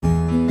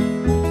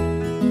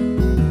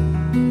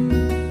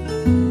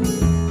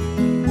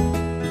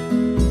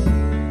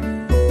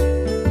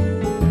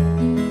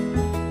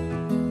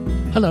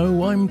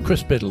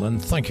Chris Biddle,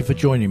 and thank you for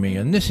joining me.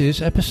 And this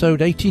is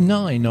episode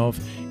 89 of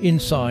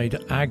Inside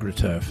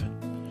AgriTurf.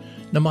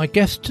 Now, my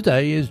guest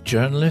today is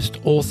journalist,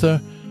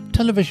 author,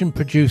 television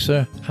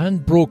producer,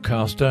 and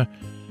broadcaster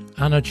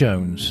Anna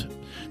Jones.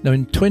 Now,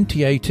 in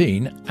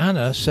 2018,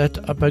 Anna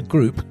set up a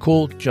group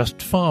called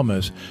Just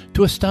Farmers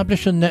to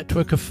establish a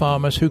network of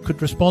farmers who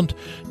could respond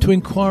to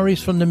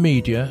inquiries from the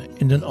media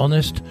in an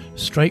honest,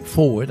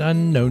 straightforward,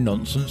 and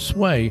no-nonsense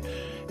way,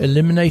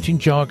 eliminating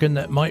jargon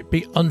that might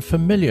be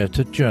unfamiliar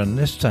to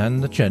journalists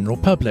and the general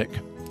public.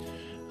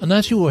 And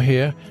as you will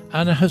hear,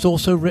 Anna has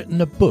also written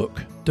a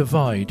book,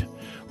 Divide,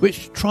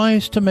 which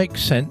tries to make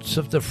sense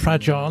of the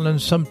fragile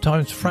and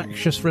sometimes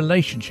fractious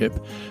relationship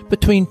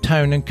between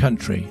town and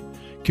country,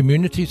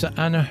 communities that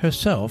Anna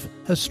herself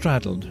has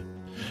straddled.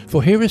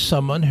 For here is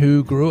someone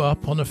who grew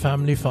up on a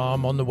family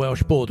farm on the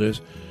Welsh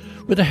borders,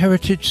 with a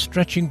heritage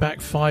stretching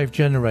back 5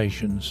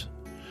 generations,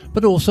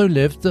 but also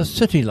lived the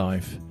city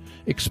life,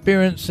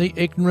 experienced the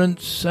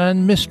ignorance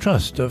and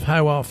mistrust of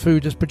how our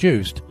food is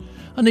produced,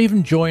 and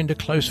even joined a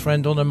close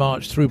friend on a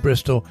march through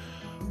Bristol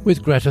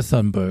with Greta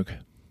Thunberg.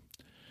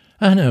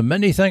 Anna,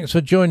 many thanks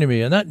for joining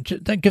me, and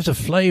that gives a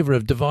flavour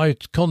of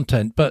Divide's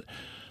content, but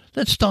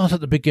let's start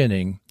at the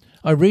beginning.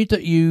 I read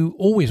that you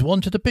always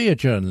wanted to be a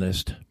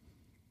journalist.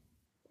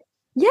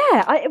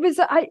 Yeah,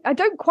 I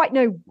don't quite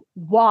know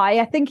why.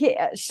 I think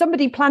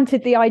somebody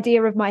planted the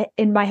idea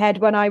in my head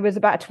when I was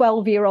about a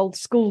 12-year-old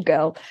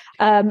schoolgirl,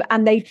 and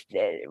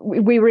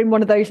we were in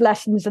one of those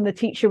lessons, and the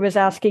teacher was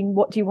asking,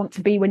 "What do you want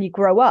to be when you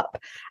grow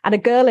up?" And a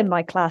girl in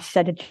my class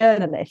said a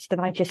journalist,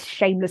 and I just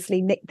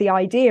shamelessly nicked the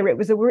idea. It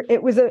was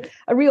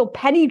a real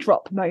penny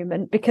drop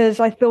moment, because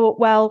I thought,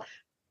 well,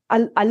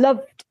 I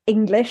loved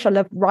English, I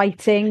loved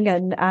writing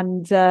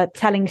and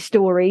telling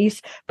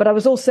stories, but I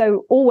was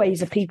also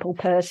always a people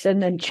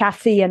person and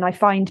chatty, and I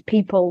find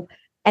people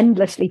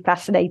endlessly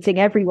fascinating.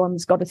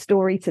 Everyone's got a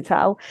story to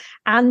tell,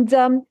 and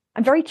I'm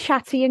very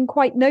chatty and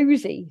quite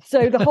nosy.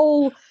 So the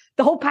whole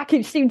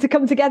package seemed to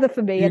come together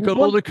for me. You've got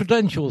all the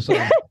credentials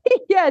then.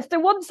 Yeah, so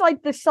once I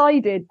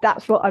decided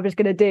that's what I was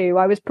going to do,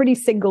 I was pretty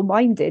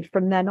single-minded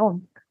from then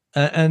on.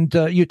 And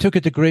you took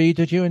a degree,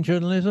 did you, in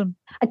journalism?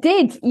 I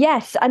did,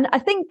 yes. And I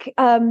think,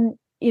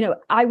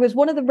 I was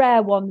one of the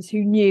rare ones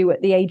who knew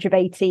at the age of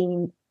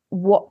 18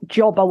 what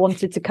job I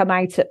wanted to come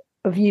out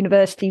of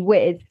university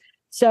with.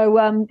 So,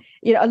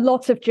 a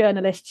lot of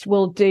journalists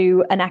will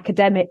do an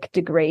academic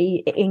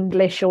degree,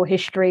 English or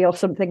history or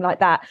something like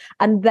that,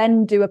 and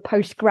then do a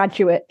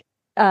postgraduate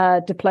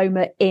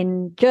diploma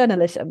in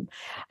journalism.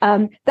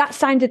 That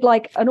sounded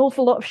like an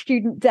awful lot of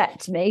student debt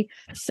to me.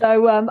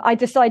 So I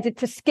decided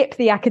to skip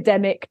the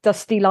academic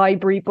dusty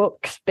library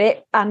books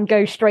bit and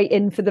go straight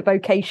in for the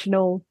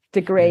vocational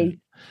degree.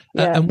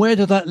 Yeah. And where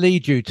did that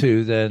lead you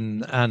to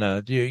then,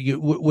 Anna?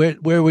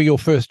 Where were your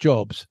first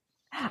jobs?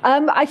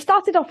 I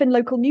started off in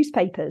local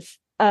newspapers.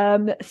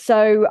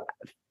 So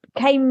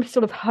came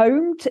sort of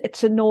home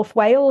to North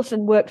Wales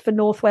and worked for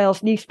North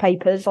Wales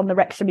newspapers on the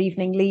Wrexham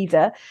Evening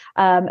Leader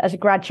as a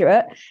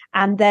graduate,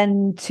 and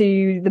then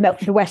to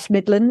the West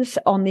Midlands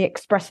on the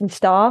Express and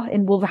Star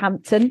in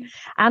Wolverhampton.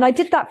 And I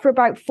did that for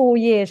about 4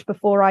 years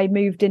before I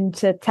moved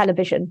into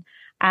television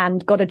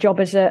and got a job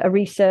as a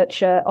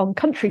researcher on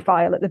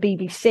Countryfile at the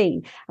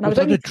BBC. And was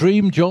that a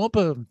dream job?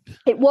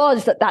 It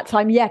was at that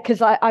time, yeah,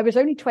 because I was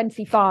only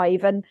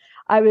 25 and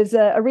I was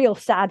a real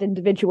sad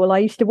individual. I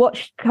used to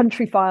watch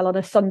Countryfile on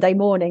a Sunday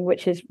morning,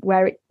 which is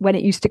when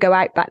it used to go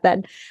out back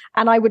then.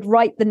 And I would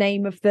write the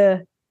name of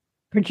the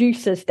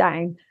producers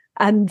down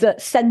and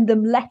send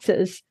them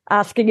letters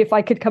asking if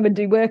I could come and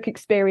do work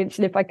experience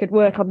and if I could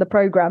work on the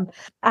programme.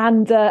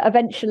 And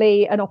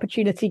eventually an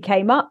opportunity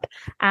came up,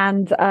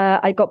 and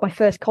I got my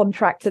first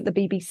contract at the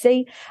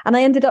BBC. And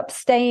I ended up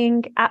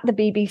staying at the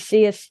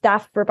BBC as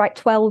staff for about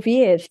 12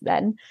 years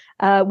then,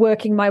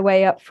 working my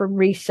way up from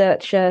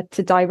researcher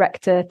to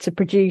director to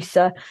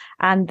producer.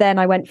 And then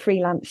I went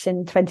freelance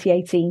in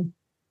 2018.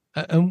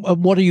 And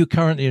what are you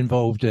currently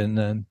involved in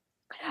then?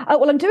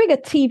 Well, I'm doing a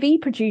TV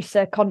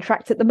producer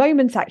contract at the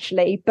moment,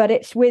 actually, but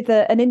it's with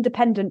an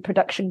independent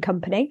production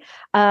company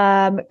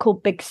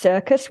called Big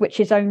Circus, which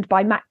is owned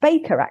by Matt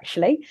Baker,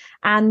 actually.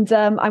 And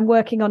I'm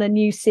working on a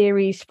new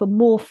series for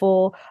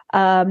More4,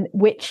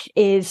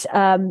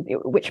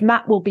 which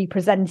Matt will be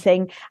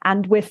presenting.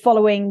 And we're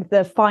following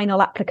the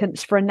final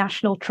applicants for a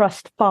National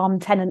Trust farm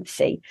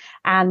tenancy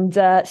and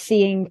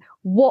seeing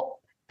what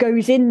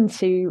goes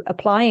into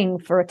applying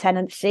for a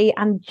tenancy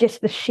and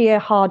just the sheer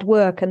hard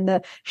work and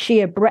the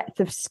sheer breadth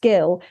of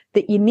skill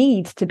that you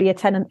need to be a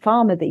tenant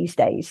farmer these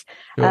days.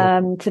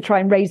 Sure. To try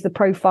and raise the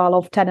profile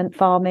of tenant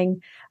farming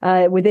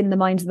within the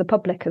minds of the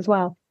public as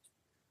well.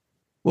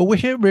 Well, we're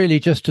here really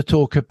just to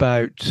talk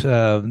about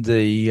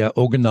the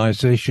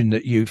organisation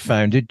that you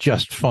founded,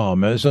 Just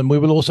Farmers, and we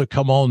will also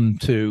come on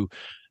to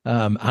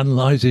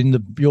analysing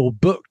your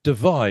book,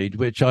 Divide,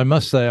 which I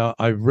must say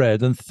I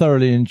read and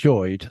thoroughly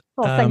enjoyed.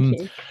 Oh, thank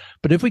you.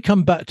 But if we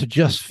come back to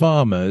Just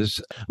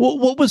Farmers,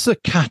 what was the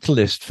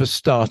catalyst for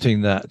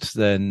starting that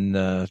then,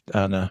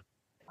 Anna?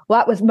 Well,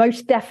 that was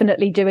most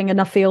definitely doing a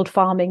Nuffield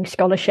Farming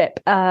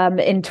Scholarship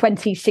in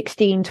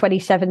 2016,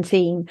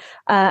 2017,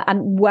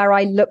 and where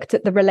I looked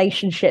at the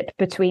relationship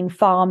between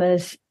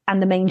farmers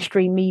and the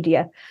mainstream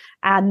media.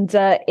 And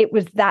it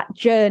was that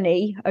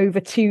journey over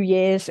 2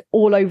 years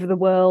all over the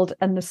world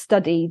and the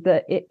study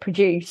that it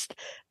produced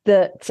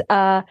that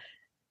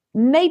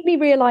made me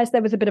realize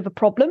there was a bit of a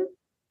problem,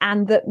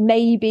 and that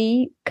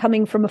maybe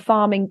coming from a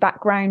farming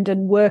background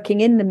and working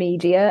in the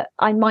media,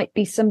 I might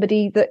be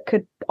somebody that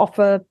could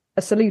offer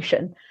a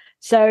solution.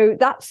 So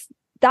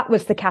that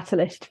was the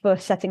catalyst for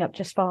setting up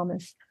Just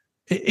Farmers.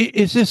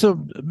 Is this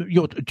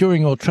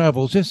during your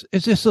travels? Is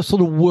this a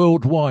sort of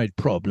worldwide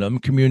problem?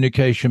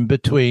 Communication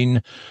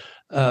between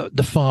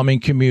the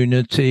farming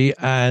community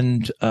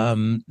and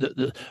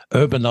the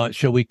urbanites,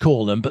 shall we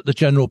call them, but the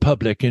general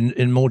public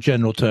in more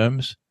general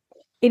terms?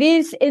 It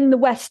is in the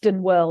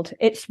Western world.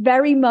 It's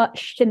very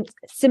much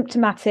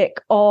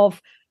symptomatic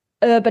of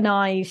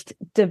urbanized,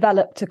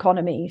 developed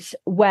economies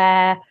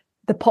where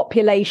the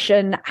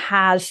population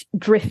has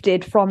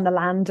drifted from the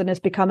land and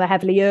has become a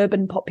heavily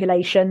urban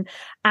population,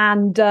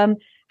 and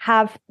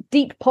have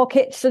deep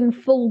pockets and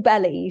full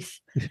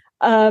bellies.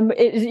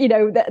 It's,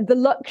 the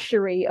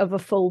luxury of a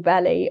full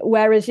belly.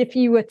 Whereas if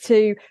you were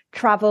to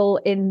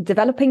travel in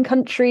developing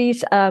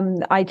countries,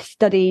 I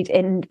studied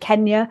in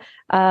Kenya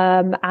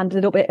and a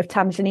little bit of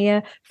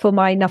Tanzania for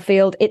my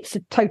Nuffield. It's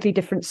a totally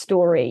different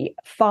story.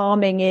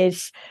 Farming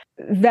is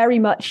very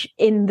much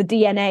in the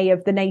DNA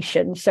of the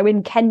nation. So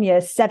in Kenya,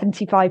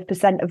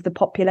 75% of the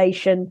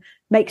population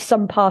makes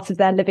some part of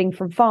their living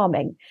from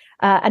farming.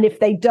 And if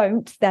they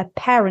don't, their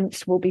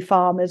parents will be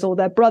farmers, or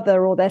their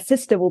brother or their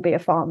sister will be a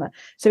farmer.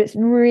 So it's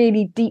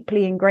really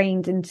deeply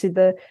ingrained into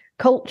the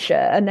culture,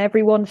 and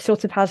everyone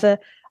sort of has an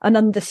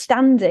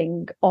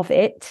understanding of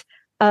it,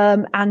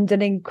 and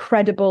an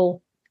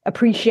incredible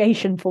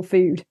appreciation for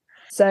food.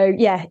 So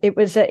yeah, it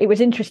was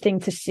interesting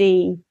to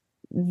see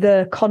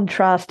the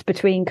contrast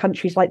between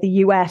countries like the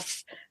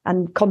US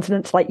and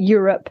continents like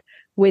Europe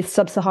with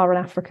sub-Saharan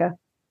Africa.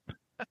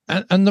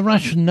 And the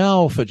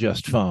rationale for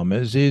Just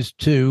Farmers is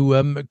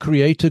to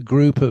create a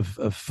group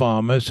of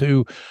farmers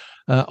who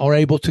are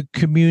able to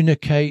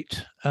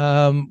communicate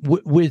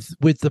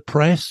with the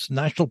press,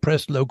 national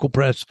press, local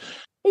press.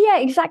 Yeah,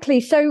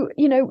 exactly. So,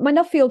 my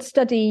Nuffield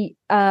study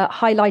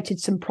highlighted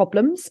some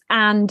problems,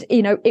 and,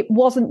 it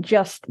wasn't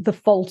just the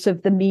fault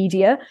of the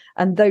media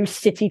and those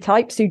city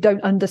types who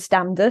don't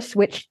understand us,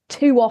 which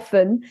too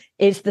often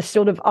is the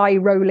sort of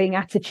eye-rolling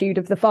attitude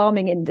of the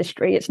farming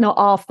industry. It's not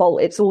our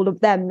fault. It's all of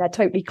them. They're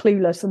totally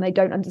clueless and they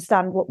don't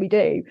understand what we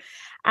do.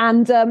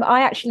 And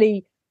I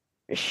actually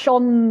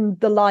shone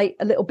the light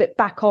a little bit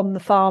back on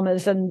the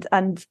farmers and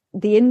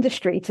the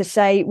industry to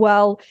say,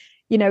 well,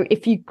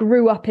 if you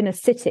grew up in a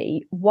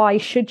city, why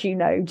should you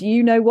know? Do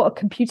you know what a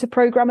computer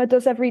programmer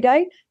does every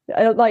day?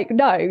 No,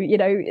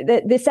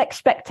 this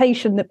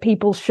expectation that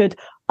people should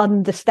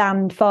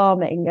understand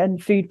farming and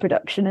food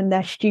production, and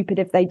they're stupid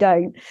if they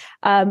don't,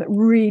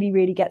 really,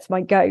 really gets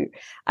my goat.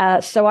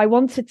 So I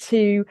wanted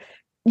to,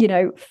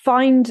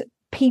 find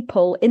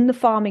people in the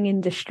farming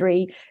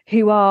industry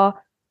who are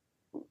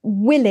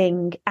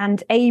willing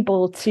and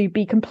able to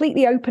be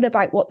completely open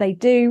about what they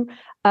do,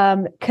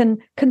 can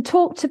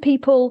talk to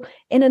people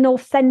in an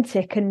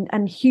authentic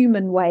and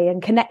human way,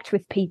 and connect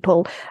with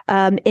people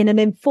in an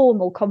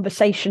informal,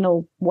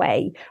 conversational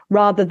way,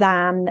 rather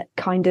than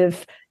kind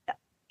of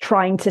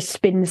trying to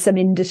spin some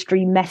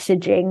industry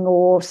messaging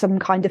or some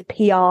kind of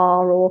PR,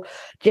 or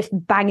just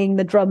banging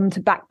the drum to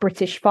back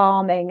British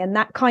farming. And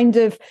that kind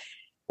of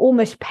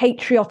almost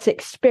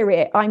patriotic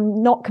spirit,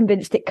 I'm not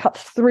convinced it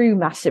cuts through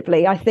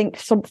massively. I think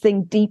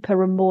something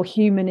deeper and more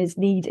human is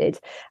needed.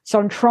 So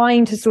I'm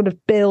trying to sort of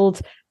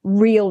build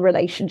real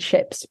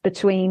relationships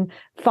between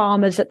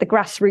farmers at the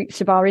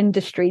grassroots of our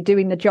industry,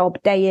 doing the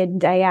job day in,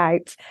 day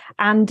out,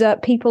 and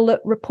people that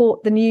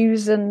report the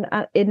news and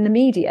in the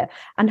media,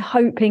 and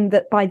hoping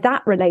that by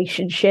that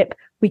relationship,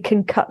 we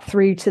can cut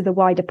through to the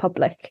wider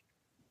public.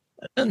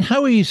 And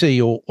how easy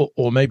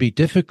or maybe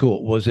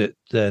difficult was it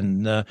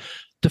then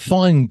to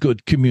find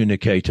good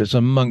communicators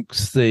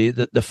amongst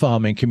the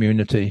farming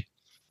community?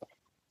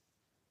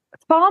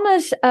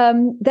 Farmers,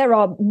 there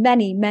are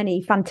many,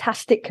 many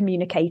fantastic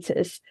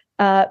communicators,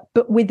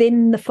 but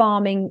within the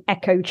farming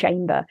echo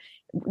chamber,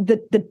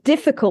 the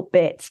difficult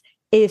bit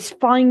is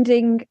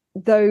finding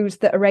those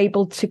that are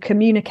able to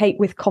communicate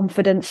with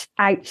confidence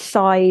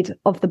outside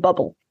of the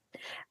bubble.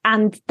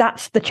 And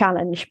that's the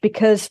challenge,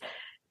 because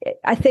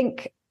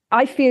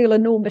I feel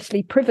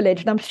enormously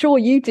privileged, and I'm sure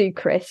you do,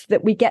 Chris,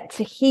 that we get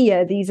to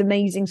hear these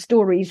amazing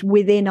stories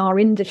within our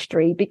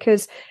industry,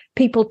 because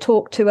people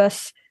talk to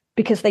us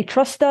because they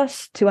trust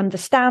us to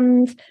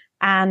understand,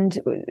 and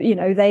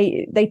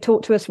they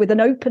talk to us with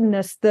an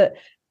openness that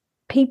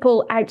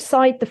people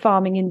outside the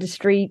farming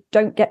industry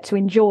don't get to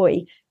enjoy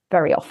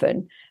very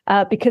often,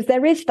 because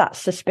there is that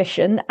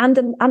suspicion and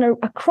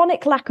a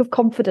chronic lack of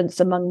confidence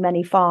among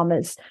many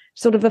farmers,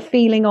 sort of a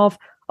feeling of,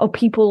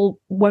 people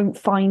won't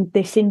find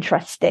this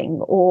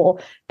interesting, or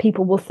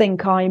people will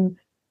think I'm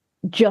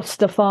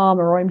just a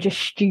farmer, or I'm just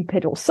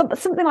stupid, or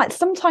something like.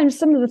 Sometimes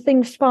some of the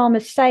things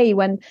farmers say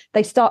when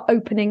they start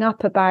opening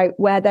up about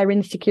where their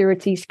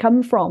insecurities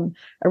come from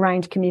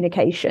around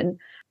communication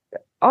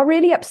are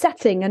really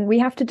upsetting, and we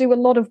have to do a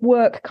lot of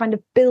work kind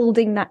of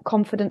building that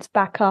confidence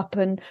back up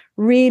and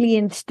really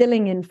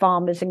instilling in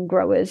farmers and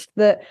growers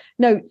that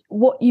no,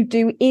 what you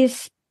do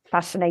is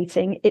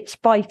fascinating, it's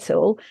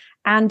vital,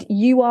 and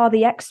you are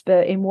the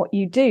expert in what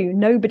you do.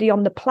 Nobody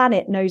on the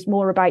planet knows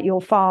more about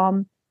your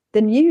farm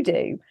than you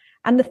do.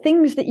 And the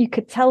things that you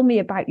could tell me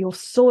about your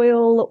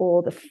soil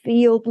or the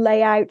field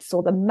layouts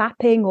or the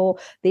mapping or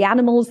the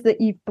animals that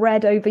you've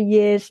bred over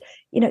years,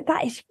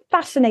 that is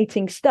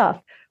fascinating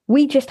stuff.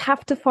 We just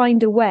have to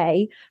find a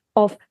way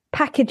of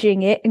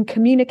packaging it and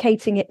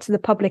communicating it to the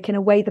public in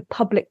a way the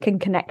public can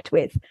connect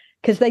with,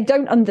 because they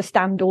don't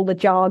understand all the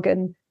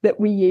jargon that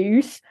we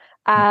use.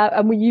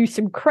 And we use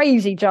some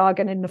crazy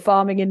jargon in the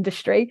farming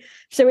industry.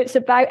 So it's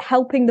about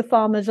helping the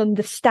farmers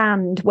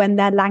understand when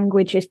their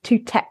language is too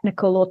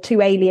technical or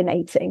too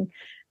alienating,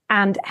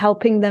 and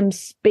helping them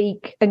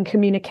speak and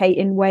communicate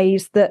in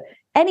ways that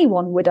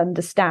anyone would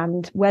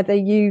understand, whether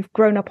you've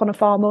grown up on a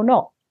farm or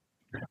not.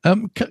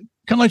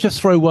 Can I just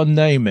throw one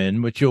name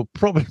in, which you're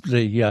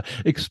probably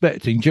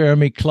expecting?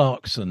 Jeremy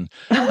Clarkson.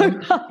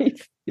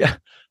 Right. Yeah.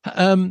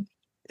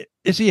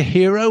 Is he a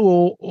hero,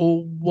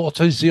 or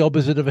what is the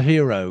opposite of a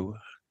hero?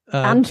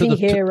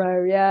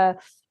 Anti-hero, yeah.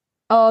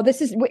 Oh,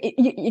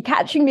 you're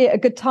catching me at a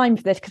good time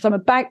for this, because I'm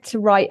about to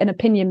write an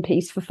opinion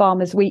piece for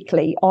Farmers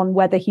Weekly on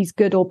whether he's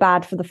good or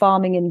bad for the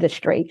farming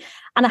industry.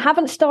 And I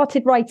haven't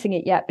started writing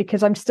it yet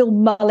because I'm still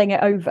mulling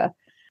it over.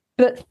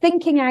 But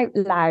thinking out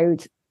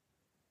loud,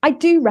 I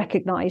do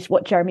recognise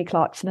what Jeremy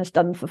Clarkson has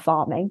done for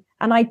farming.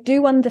 And I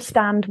do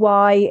understand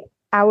why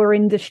our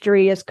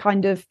industry has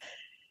kind of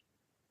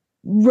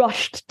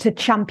rushed to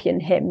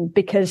champion him,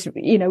 because,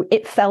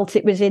 it felt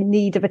it was in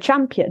need of a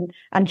champion.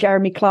 And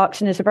Jeremy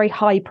Clarkson is a very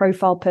high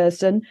profile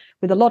person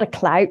with a lot of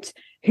clout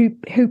who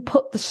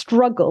put the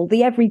struggle,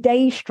 the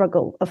everyday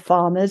struggle of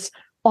farmers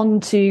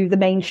onto the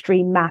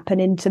mainstream map and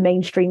into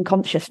mainstream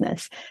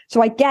consciousness.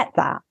 So I get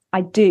that.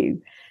 I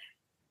do.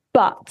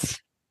 But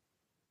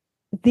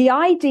the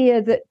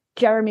idea that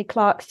Jeremy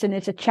Clarkson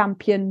is a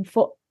champion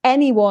for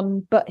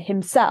anyone but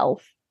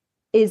himself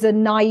is a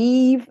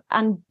naive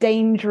and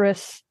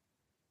dangerous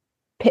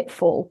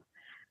pitfall.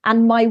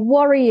 And my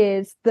worry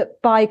is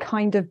that by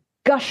kind of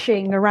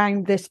gushing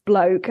around this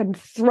bloke and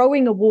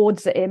throwing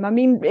awards at him, I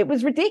mean, it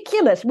was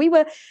ridiculous. We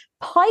were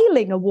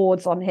piling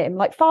awards on him,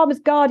 like Farmers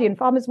Guardian,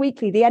 Farmers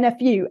Weekly, the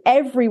NFU.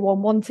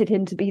 Everyone wanted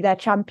him to be their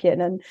champion,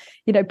 and,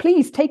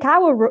 please take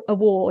our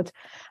award.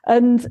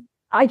 And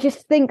I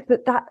just think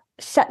that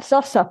sets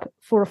us up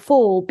for a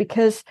fall,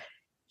 because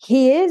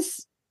he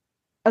is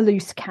a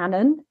loose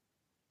cannon.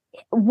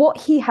 What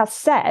he has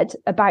said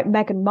about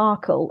Meghan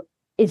Markle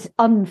is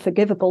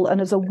unforgivable. And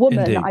as a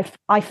woman,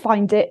 I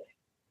find it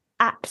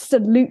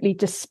absolutely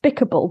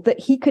despicable that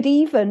he could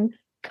even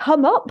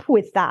come up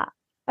with that.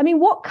 I mean,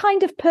 what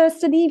kind of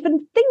person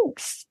even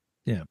thinks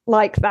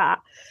like that?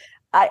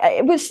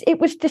 It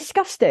was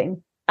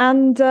disgusting.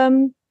 And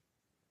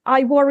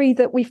I worry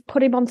that we've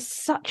put him on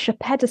such a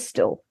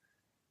pedestal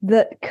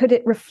that could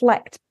it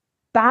reflect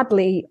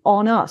badly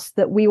on us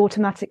that we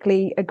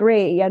automatically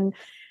agree.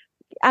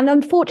 And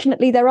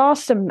unfortunately, there are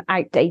some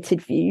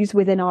outdated views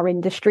within our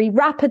industry,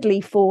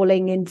 rapidly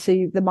falling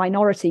into the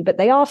minority, but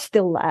they are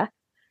still there.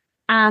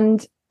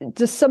 And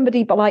does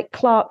somebody like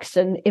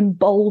Clarkson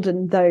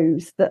embolden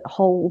those that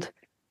hold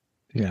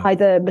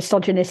either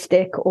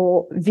misogynistic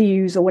or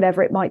views or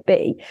whatever it might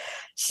be?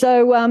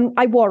 So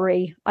I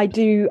worry. I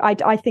do.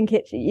 I think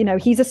it's,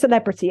 he's a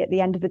celebrity at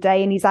the end of the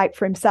day, and he's out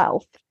for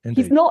himself.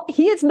 Indeed.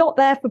 He is not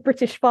there for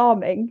British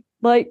farming.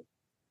 No.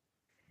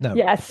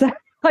 Yes.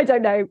 I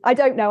don't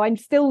know. I'm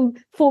still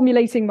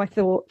formulating my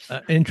thoughts.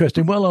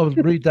 Interesting. Well, I'll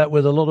read that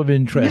with a lot of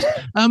interest.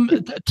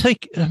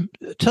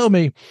 Tell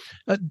me,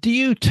 do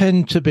you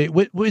tend to be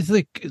with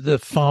the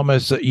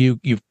farmers that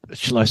you've,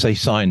 shall I say,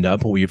 signed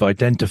up or you've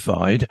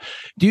identified?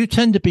 Do you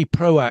tend to be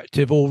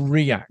proactive or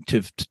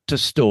reactive to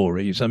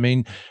stories? I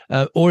mean,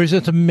 or is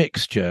it a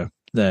mixture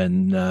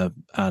then,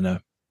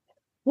 Anna?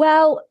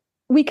 Well,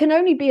 we can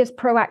only be as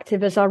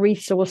proactive as our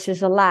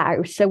resources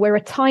allow. So we're a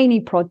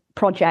tiny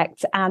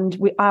project, and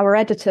our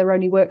editor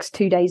only works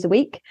 2 days a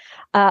week.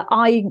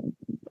 I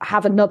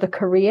have another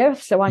career,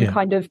 so I'm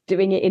kind of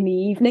doing it in the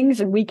evenings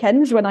and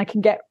weekends when I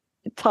can get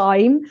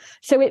time.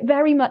 So it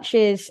very much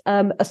is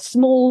a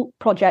small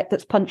project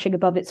that's punching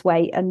above its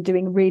weight and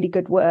doing really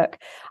good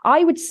work.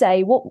 I would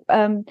say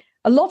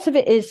a lot of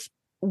it is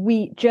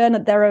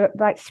there are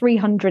about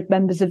 300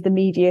 members of the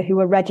media who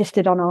are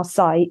registered on our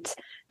site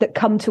that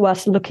come to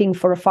us looking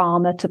for a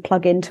farmer to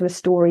plug into a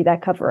story they're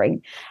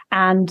covering.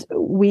 And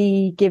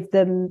we give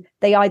them,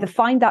 they either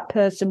find that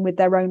person with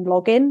their own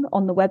login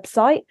on the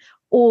website,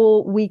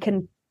 or we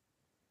can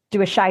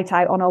do a shout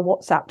out on our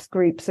WhatsApp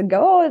groups and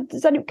go,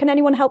 oh, can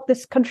anyone help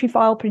this country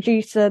file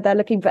producer? They're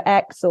looking for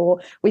X, or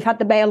we've had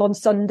the Mail on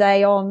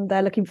Sunday on,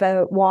 they're looking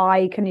for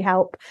Y, can you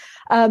help?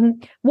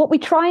 What we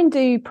try and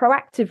do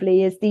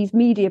proactively is these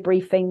media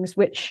briefings,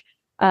 which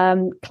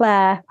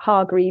Claire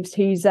Hargreaves,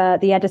 who's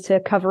the editor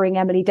covering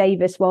Emily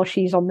Davis while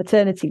she's on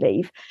maternity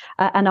leave,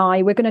 and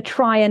we're going to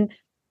try and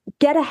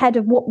get ahead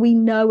of what we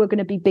know are going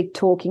to be big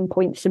talking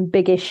points and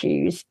big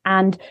issues,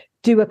 and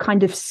do a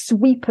kind of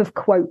sweep of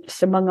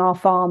quotes among our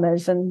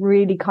farmers and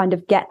really kind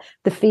of get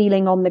the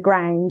feeling on the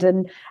ground.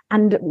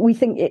 And we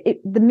think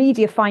the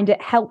media find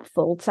it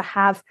helpful to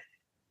have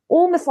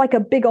almost like a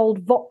big old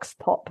vox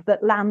pop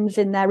that lands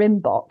in their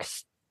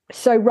inbox.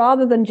 So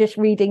rather than just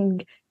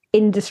reading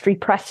industry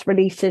press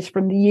releases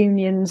from the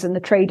unions and the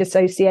trade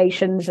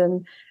associations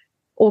and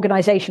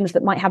organizations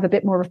that might have a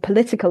bit more of a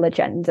political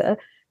agenda,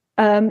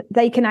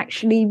 they can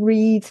actually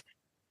read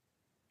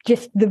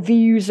just the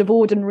views of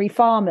ordinary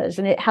farmers,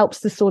 and it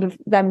helps to sort of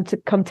them to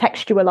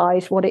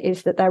contextualize what it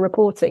is that they're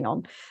reporting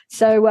on.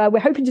 So we're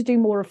hoping to do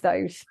more of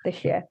those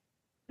this year.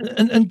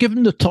 And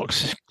given the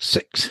toxicity,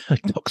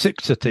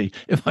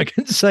 if I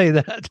can say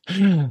that,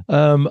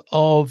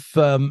 of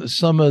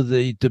some of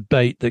the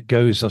debate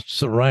that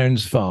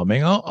surrounds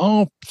farming,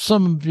 are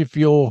some of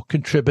your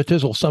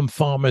contributors, or some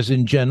farmers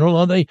in general,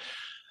 are they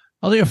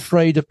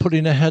afraid of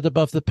putting their head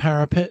above the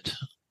parapet?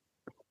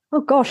 Oh,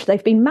 gosh,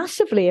 they've been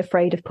massively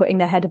afraid of putting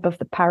their head above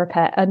the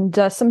parapet. And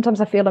sometimes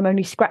I feel I'm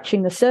only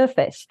scratching the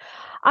surface.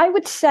 I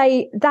would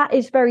say that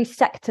is very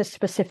sector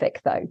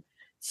specific, though.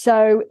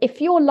 So if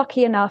you're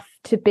lucky enough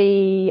to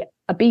be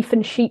a beef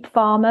and sheep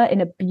farmer in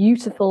a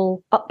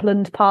beautiful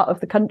upland part of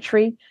the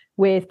country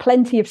with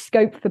plenty of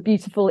scope for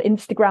beautiful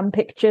Instagram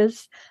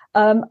pictures,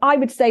 I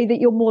would say that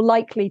you're more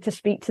likely to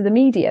speak to the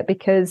media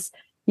because,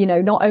 you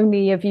know, not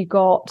only have you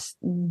got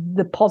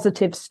the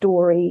positive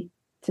story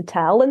to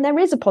tell, and there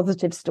is a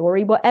positive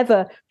story,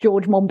 whatever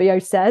George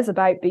Monbiot says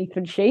about beef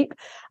and sheep,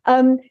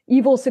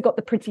 you've also got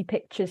the pretty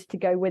pictures to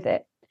go with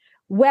it.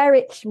 Where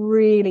it's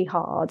really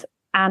hard,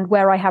 and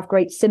where I have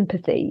great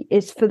sympathy,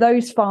 is for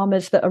those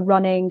farmers that are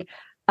running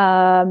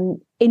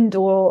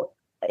indoor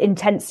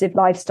intensive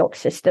livestock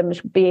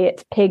systems, be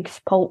it pigs,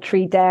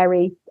 poultry,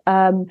 dairy.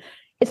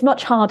 It's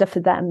much harder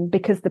for them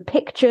because the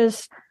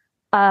pictures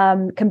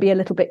can be a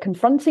little bit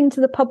confronting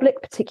to the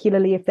public,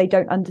 particularly if they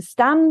don't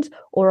understand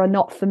or are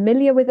not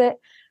familiar with it.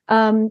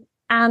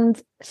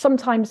 And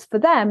sometimes for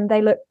them,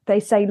 they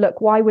say,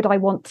 look, why would I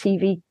want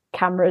TV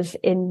cameras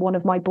in one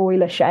of my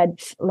broiler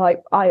sheds?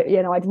 Like,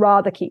 I'd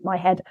rather keep my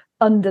head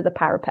under the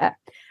parapet.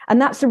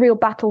 And that's a real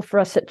battle for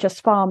us at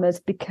Just Farmers,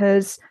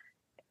 because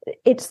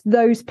it's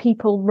those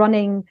people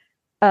running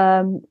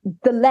the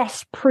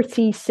less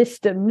pretty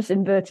systems,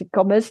 inverted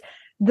commas,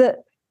 that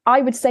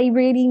I would say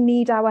really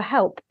need our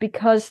help,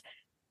 because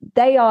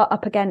they are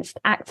up against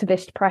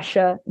activist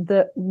pressure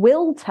that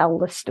will tell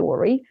the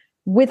story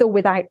with or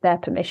without their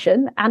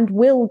permission, and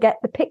will get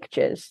the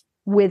pictures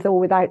with or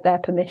without their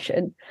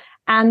permission.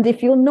 And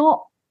if you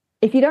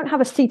don't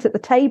have a seat at the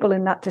table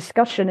in that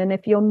discussion, and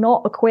if you're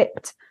not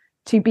equipped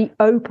to be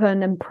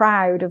open and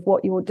proud of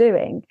what you're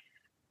doing,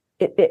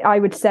 I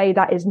would say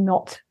that is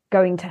not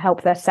going to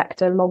help their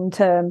sector long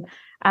term.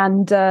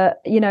 And,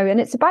 and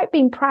it's about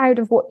being proud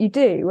of what you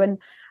do. And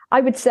I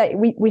would say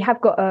we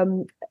have got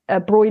a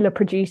broiler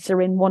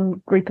producer in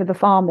one group of the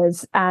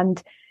farmers,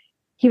 and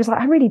he was like,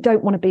 I really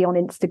don't want to be on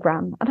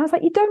Instagram. And I was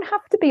like, you don't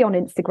have to be on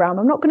Instagram.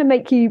 I'm not going to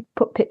make you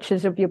put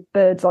pictures of your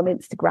birds on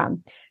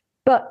Instagram,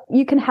 but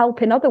you can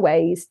help in other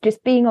ways.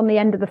 Just being on the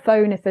end of the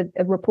phone if a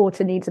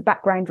reporter needs a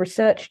background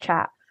research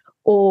chat,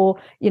 or,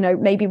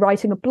 maybe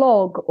writing a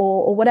blog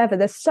or whatever.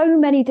 There's so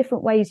many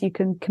different ways you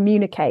can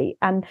communicate,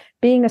 and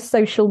being a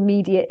social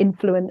media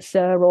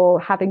influencer or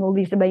having all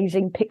these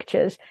amazing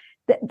pictures,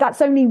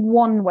 that's only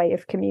one way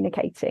of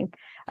communicating.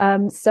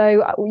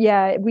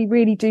 We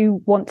really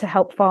do want to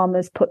help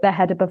farmers put their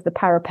head above the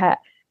parapet,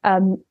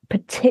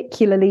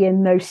 particularly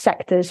in those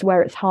sectors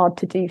where it's hard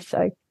to do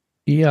so.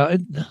 Yeah.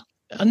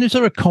 And is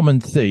there a common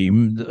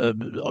theme,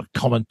 a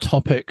common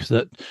topic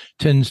that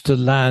tends to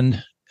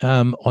land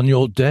on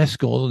your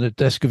desk or the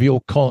desk of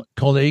your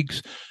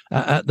colleagues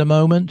at the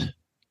moment?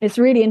 It's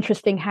really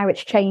interesting how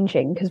it's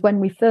changing, because when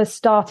we first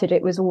started,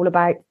 it was all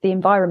about the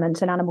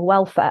environment and animal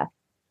welfare.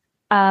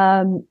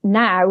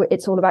 Now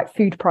it's all about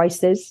food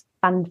prices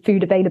and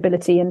food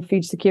availability and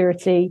food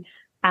security,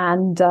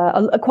 and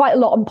quite a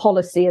lot on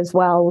policy as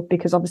well,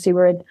 because obviously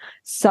we're in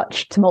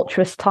such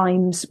tumultuous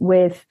times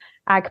with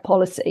ag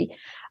policy.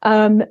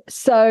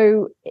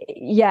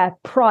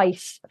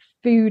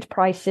 Food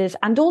prices,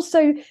 and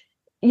also,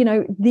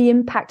 the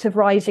impact of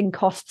rising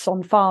costs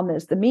on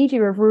farmers. The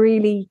media have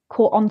really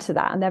caught onto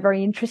that, and they're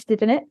very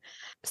interested in it.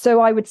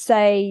 So I would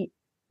say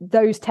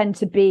those tend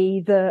to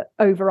be the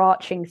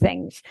overarching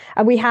things.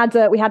 And we had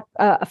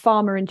a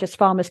farmer in Just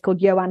Farmers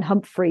called Johan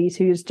Humphreys,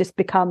 who's just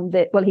become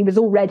he was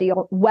already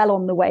well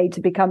on the way to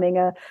becoming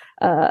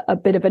a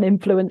bit of an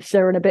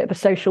influencer and a bit of a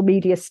social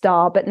media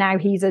star, but now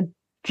he's a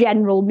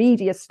general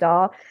media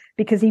star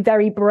because he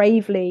very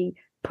bravely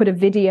put a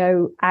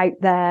video out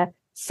there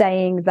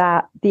saying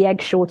that the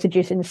egg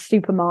shortages in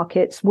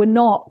supermarkets were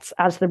not,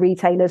 as the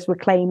retailers were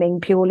claiming,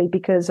 purely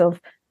because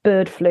of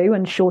bird flu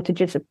and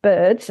shortages of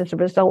birds as a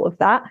result of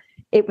that.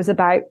 It was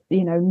about,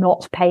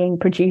 not paying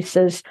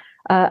producers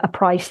a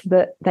price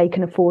that they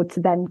can afford to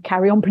then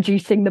carry on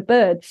producing the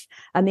birds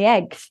and the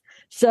eggs.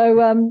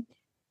 So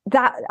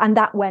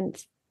that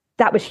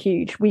was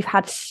huge. We've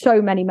had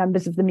so many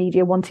members of the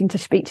media wanting to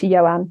speak to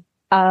Johan.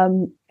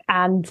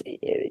 And,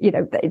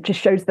 it just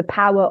shows the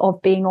power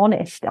of being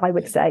honest, I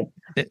would say.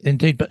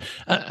 Indeed. But,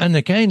 and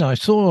again, I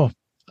saw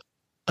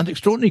an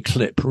extraordinary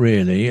clip,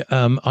 really.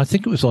 I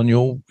think it was on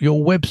your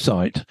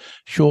website,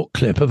 short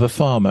clip of a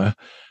farmer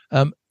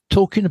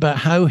talking about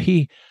how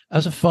he,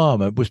 as a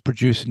farmer, was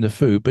producing the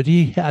food, but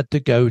he had to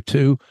go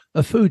to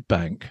a food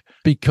bank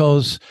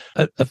because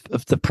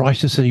of the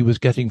prices that he was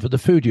getting for the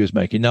food he was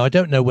making. Now, I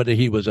don't know whether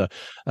he was a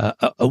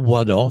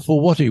one-off or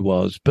what he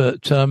was,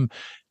 but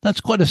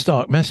that's quite a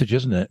stark message,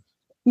 isn't it?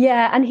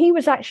 Yeah, and he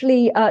was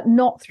actually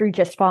not through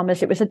Just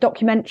Farmers. It was a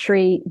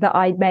documentary that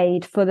I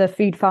made for the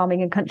Food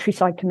Farming and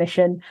Countryside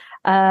Commission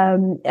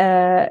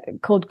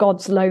called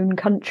God's Lone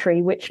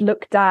Country, which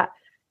looked at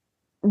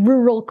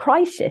rural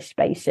crisis,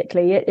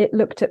 basically. It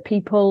looked at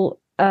people,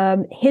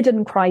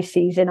 hidden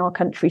crises in our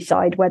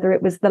countryside, whether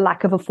it was the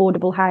lack of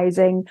affordable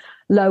housing,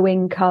 low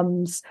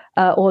incomes,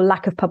 or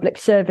lack of public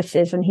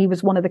services. And he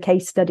was one of the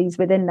case studies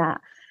within that.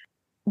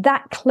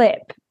 That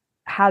clip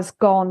has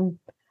gone,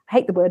 I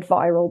hate the word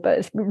viral, but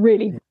it's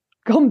really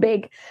gone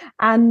big.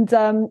 And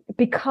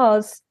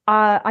because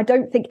I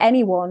don't think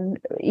anyone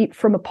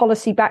from a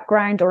policy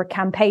background or a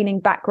campaigning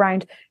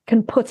background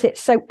can put it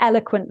so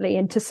eloquently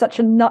into such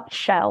a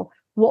nutshell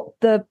what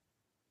the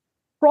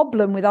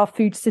problem with our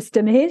food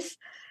system is.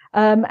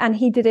 And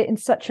he did it in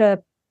such a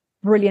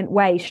brilliant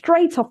way,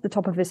 straight off the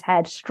top of his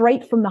head,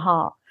 straight from the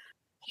heart.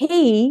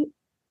 He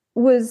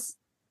was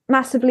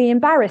massively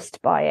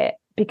embarrassed by it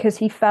because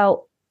he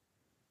felt,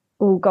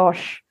 oh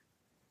gosh,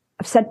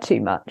 I've said too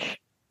much.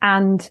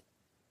 And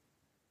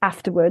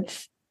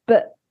afterwards,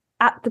 but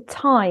at the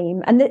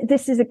time, and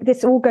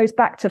this all goes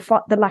back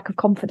to the lack of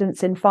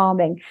confidence in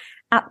farming.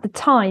 At the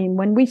time,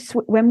 when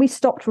we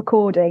stopped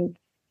recording,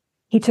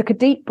 he took a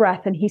deep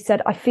breath and he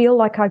said, I feel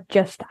like I've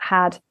just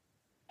had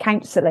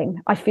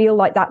counseling. I feel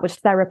like that was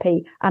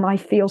therapy. And I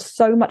feel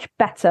so much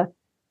better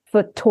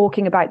for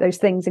talking about those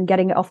things and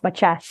getting it off my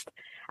chest.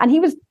 And he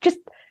was just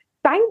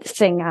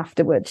bouncing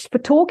afterwards for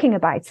talking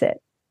about it.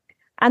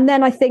 And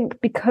then I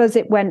think because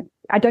it went,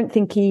 I don't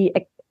think he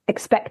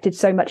expected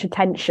so much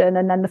attention.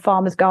 And then the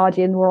Farmers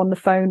Guardian were on the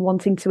phone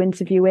wanting to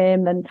interview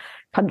him, and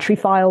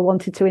Countryfile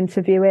wanted to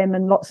interview him,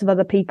 and lots of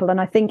other people. And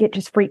I think it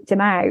just freaked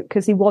him out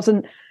because he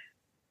wasn't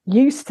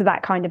used to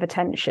that kind of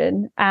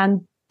attention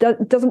and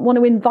doesn't want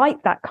to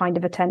invite that kind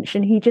of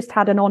attention. He just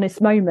had an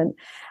honest moment.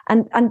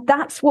 And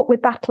that's what we're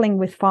battling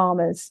with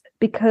farmers,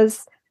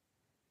 because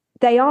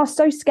they are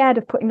so scared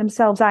of putting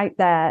themselves out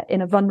there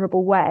in a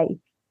vulnerable way.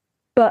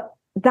 But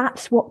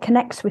that's what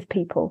connects with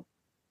people.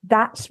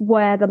 That's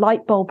where the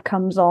light bulb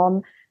comes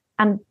on,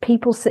 and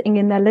people sitting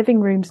in their living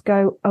rooms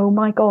go, oh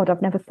my God,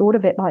 I've never thought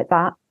of it like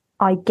that.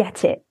 I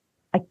get it.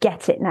 I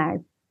get it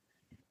now.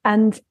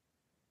 And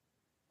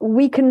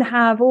we can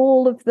have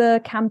all of the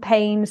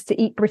campaigns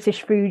to eat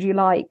British food you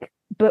like,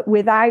 but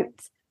without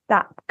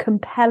that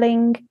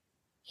compelling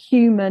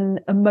human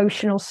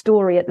emotional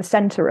story at the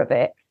center of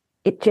it,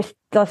 it just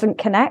doesn't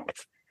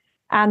connect.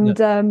 And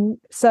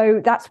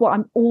so that's what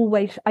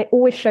I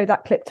always show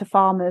that clip to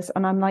farmers.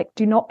 And I'm like,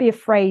 do not be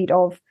afraid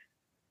of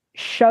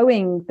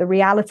showing the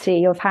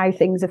reality of how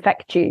things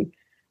affect you,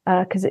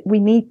 because we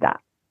need that.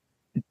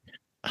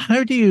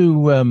 How do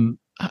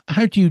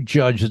you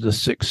judge the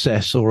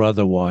success or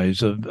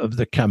otherwise of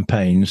the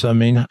campaigns? I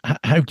mean,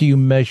 how do you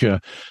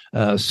measure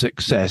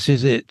success?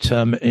 Is it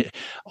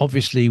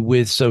obviously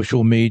with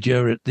social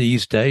media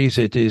these days?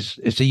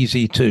 It's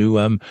easy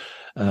to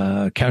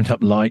count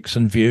up likes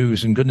and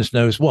views and goodness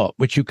knows what,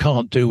 which you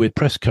can't do with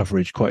press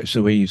coverage quite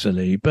so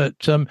easily. But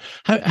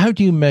how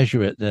do you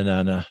measure it then,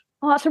 Anna?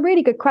 Oh, that's a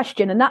really good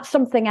question. And that's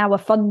something our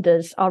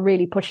funders are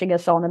really pushing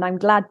us on, and I'm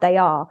glad they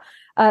are.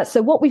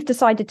 So what we've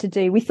decided to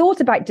do, we thought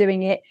about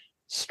doing it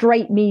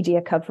straight media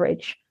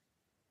coverage.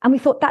 And we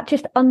thought that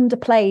just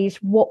underplays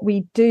what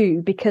we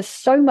do, because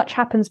so much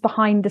happens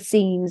behind the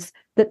scenes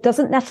that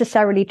doesn't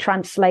necessarily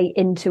translate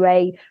into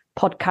a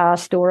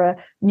podcast or a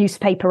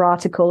newspaper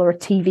article or a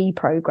TV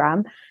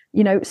program.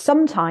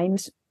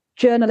 Sometimes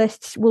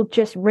journalists will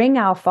just ring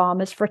our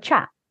farmers for a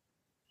chat.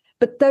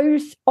 But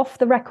those off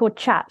the record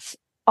chats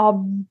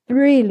are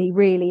really,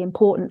 really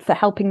important for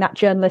helping that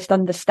journalist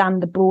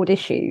understand the broad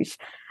issues.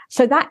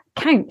 So that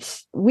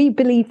counts. We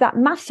believe that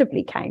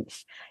massively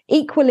counts.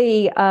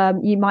 Equally,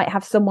 you might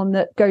have someone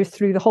that goes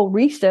through the whole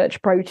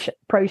research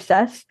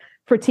process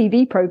for a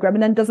TV program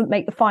and then doesn't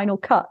make the final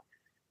cut.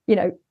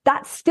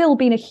 That's still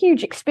been a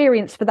huge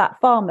experience for that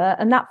farmer,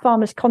 and that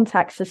farmer's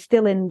contacts are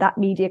still in that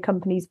media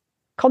company's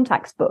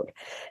contacts book.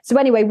 So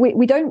anyway,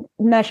 we don't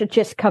measure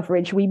just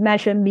coverage. We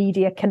measure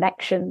media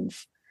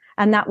connections,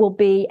 and that will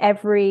be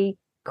every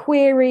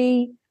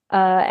query,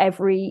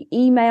 every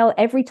email,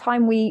 every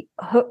time we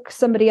hook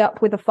somebody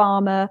up with a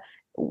farmer,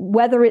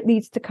 whether it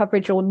leads to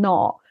coverage or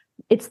not.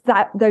 It's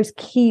those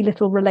key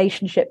little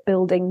relationship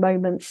building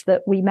moments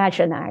that we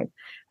measure now,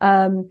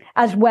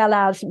 as well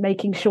as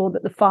making sure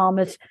that the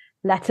farmers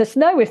let us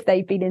know if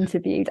they've been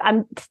interviewed.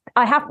 And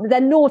they're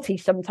naughty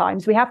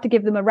sometimes. We have to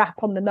give them a rap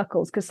on the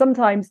knuckles, because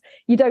sometimes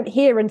you don't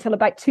hear until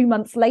about 2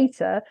 months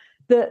later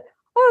that,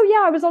 oh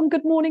yeah, I was on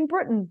Good Morning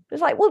Britain.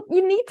 It's like, well,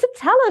 you need to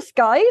tell us,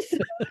 guys.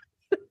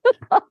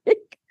 This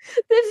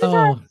is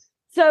how.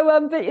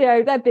 So, but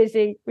they're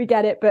busy. We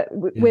get it, but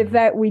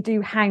we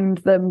do hound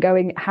them,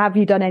 going, "Have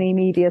you done any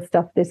media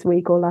stuff this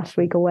week or last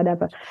week or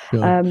whatever?"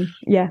 Sure.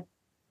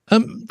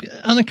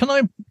 Anna, can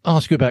I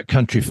ask you about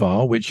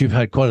Countryfile, which you've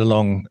had quite a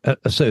long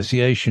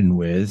association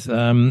with?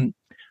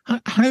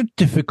 How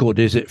difficult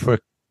is it for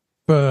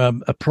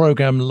a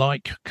program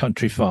like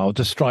Countryfile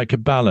to strike a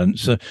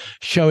balance,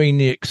 showing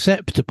the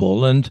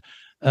acceptable and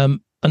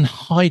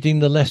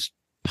hiding the less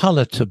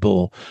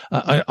palatable?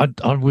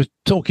 I was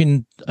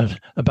talking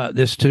about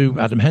this to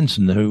Adam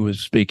Henson, who was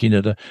speaking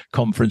at a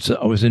conference that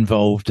I was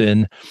involved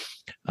in,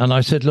 and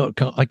I said,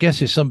 look, I guess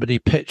if somebody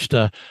pitched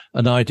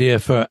an idea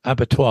for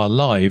Abattoir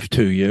Live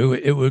to you,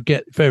 it would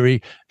get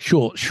very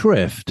short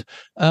shrift.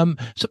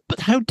 But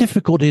how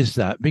difficult is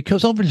that?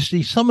 Because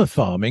obviously summer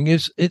farming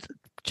is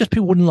just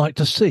people wouldn't like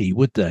to see,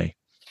 would they?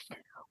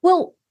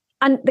 Well,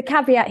 and the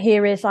caveat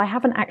here is I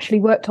haven't actually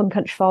worked on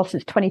Countryfile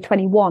since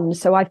 2021.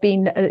 So I've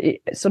been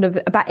sort of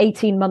about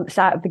 18 months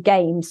out of the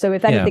game. So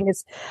if anything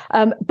is,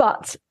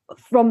 but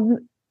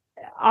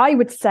I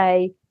would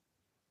say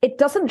it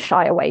doesn't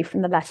shy away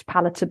from the less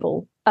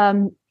palatable.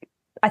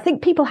 I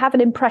think people have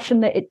an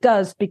impression that it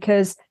does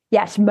because,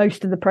 yes,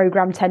 most of the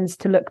program tends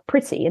to look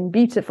pretty and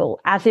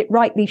beautiful, as it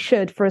rightly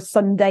should for a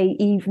Sunday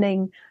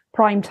evening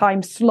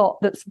primetime slot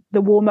that's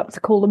the warm-up to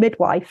Call the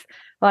Midwife.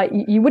 Like,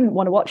 you wouldn't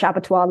want to watch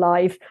Abattoir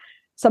Live.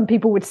 Some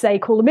people would say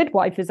Call the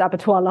Midwife is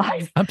Abattoir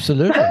Live.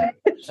 Absolutely.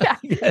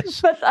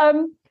 Yes. But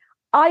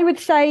I would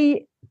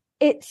say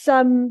it's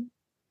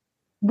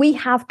we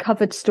have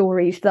covered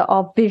stories that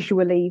are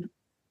visually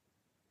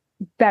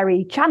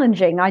very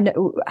challenging. I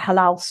know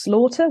halal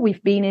slaughter.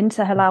 We've been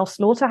into halal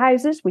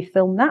slaughterhouses. We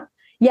filmed that.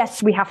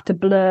 Yes, we have to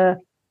blur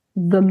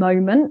the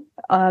moment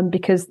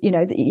because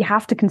you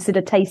have to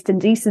consider taste and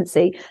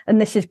decency,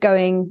 and this is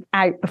going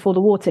out before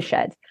the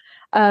watershed.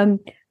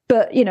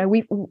 But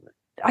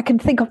I can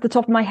think off the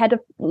top of my head of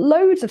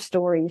loads of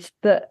stories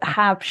that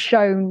have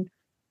shown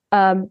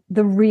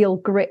the real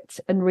grit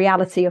and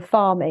reality of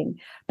farming,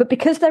 but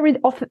because they're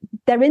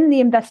in the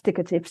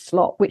investigative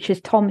slot, which is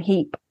Tom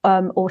Heap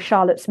or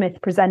Charlotte Smith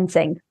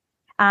presenting,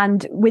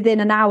 and within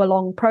an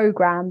hour-long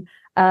program,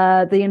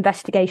 the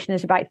investigation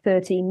is about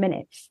 13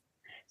 minutes.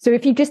 So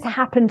if you just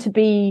happen to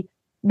be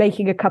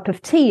making a cup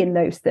of tea in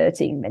those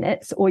 13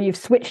 minutes, or you've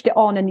switched it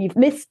on and you've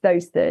missed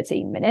those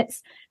 13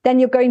 minutes, then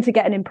you're going to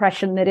get an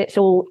impression that it's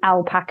all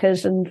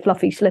alpacas and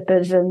fluffy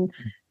slippers and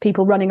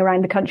people running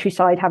around the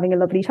countryside having a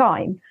lovely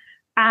time.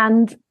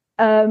 And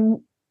my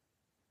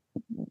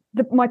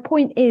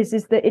point is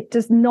that it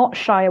does not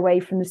shy away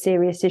from the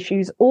serious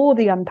issues or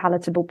the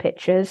unpalatable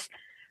pictures.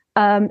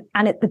 And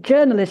the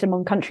journalism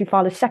on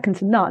Countryfile is second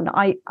to none.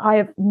 I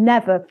have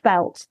never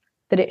felt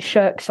that it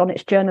shirks on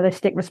its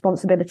journalistic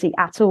responsibility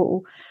at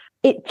all.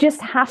 It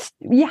just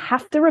you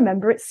have to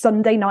remember it's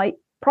Sunday night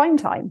prime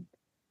time.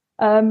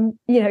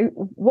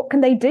 What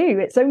can they do?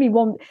 It's only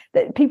one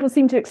that people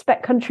seem to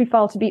expect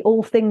Countryfile to be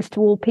all things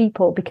to all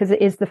people because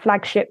it is the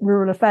flagship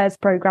rural affairs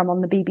program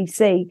on the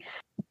BBC,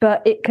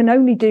 but it can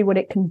only do what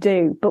it can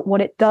do. But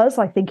what it does,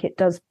 I think it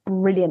does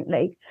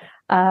brilliantly.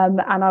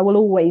 And I will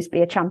always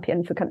be a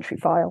champion for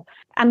Countryfile.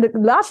 And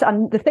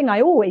the thing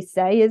I always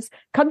say is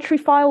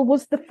Countryfile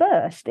was the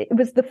first. It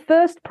was the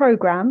first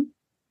program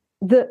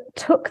that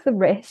took the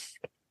risk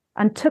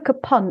and took a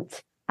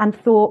punt and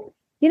thought,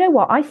 you know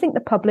what, I think the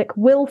public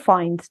will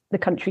find the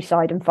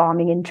countryside and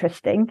farming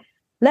interesting.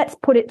 Let's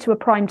put it to a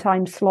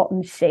primetime slot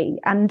and see.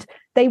 And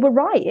they were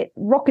right. It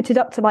rocketed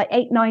up to like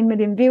 8-9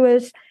 million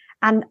viewers.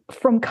 And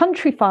from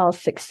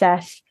Countryfile's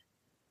success,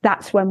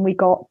 that's when we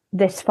got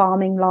This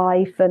Farming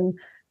Life and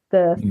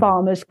the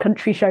Farmers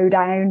Country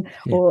Showdown,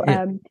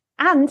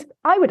 and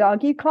I would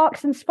argue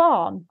Clarkson's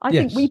Farm. I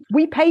think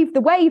we paved the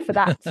way for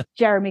that,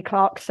 Jeremy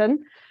Clarkson.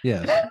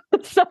 Yes.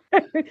 So,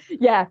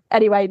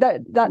 anyway,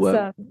 that's...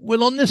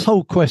 Well, on this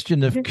whole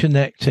question of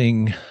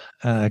connecting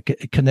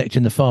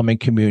the farming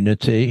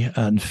community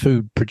and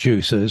food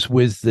producers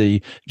with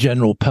the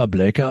general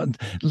public,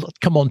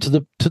 come on to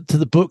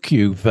the book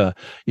you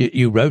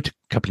wrote a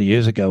couple of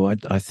years ago,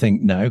 I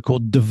think now,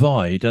 called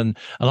Divide, and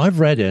I've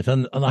read it,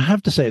 and I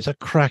have to say it's a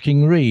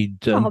cracking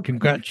read.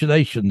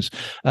 Congratulations,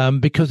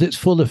 because it's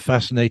full of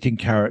fascinating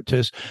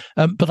characters.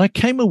 But I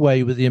came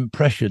away with the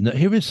impression that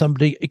here is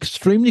somebody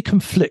extremely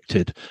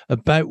conflicted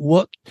about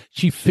what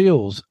she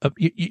feels.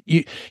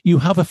 You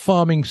have a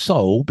farming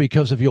soul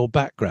because of your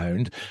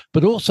background,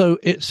 but also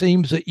it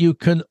seems that you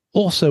can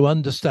also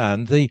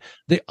understand the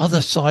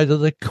other side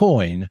of the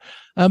coin.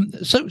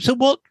 So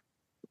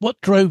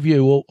what drove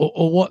you,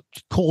 or what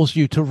caused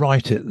you to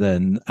write it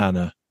then,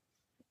 Anna?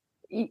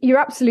 You're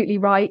absolutely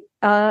right.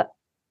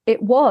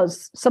 It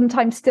was,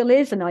 sometimes still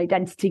is, an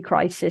identity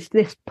crisis,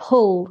 this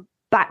pull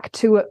back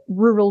to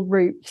rural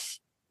roots,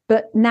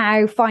 but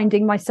now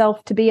finding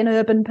myself to be an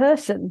urban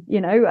person,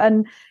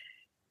 and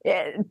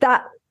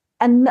that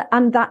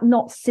that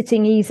not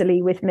sitting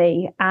easily with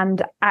me,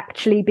 and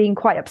actually being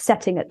quite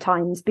upsetting at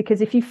times,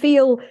 because if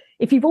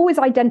you've always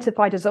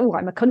identified as, oh,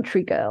 I'm a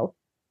country girl,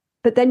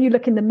 but then you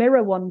look in the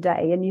mirror one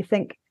day and you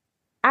think,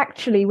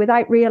 actually,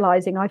 without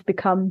realizing, I've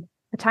become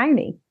a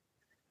townie.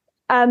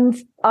 And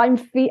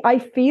I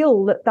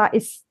feel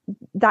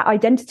that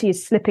identity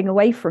is slipping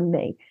away from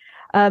me.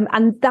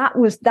 And that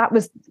was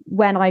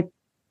when I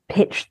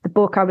pitched the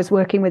book. I was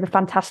working with a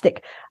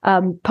fantastic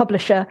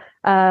publisher,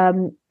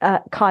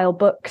 Kyle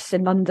Books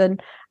in London.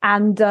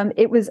 And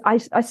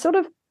I sort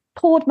of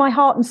poured my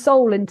heart and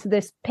soul into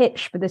this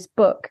pitch for this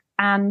book.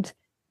 And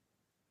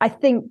I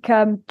think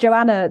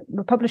Joanna,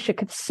 the publisher,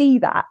 could see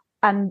that.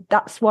 And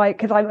that's why,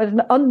 because I was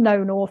an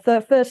unknown author,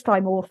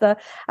 first-time author,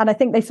 and I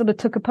think they sort of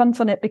took a punt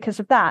on it because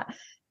of that.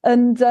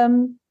 And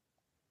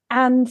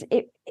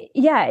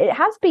it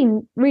has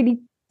been really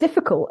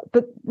difficult,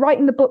 but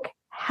writing the book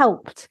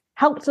helped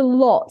a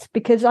lot,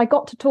 because I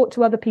got to talk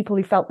to other people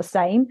who felt the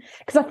same.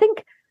 Because I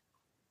think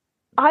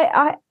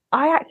I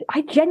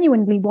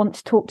genuinely want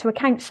to talk to a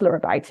counsellor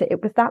about it.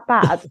 It was that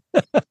bad.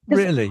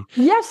 Really?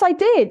 Yes, I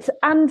did.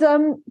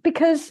 And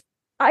because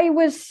I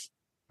was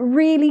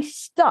really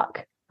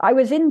stuck. I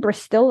was in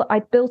Bristol. I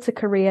built a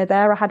career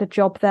there. I had a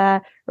job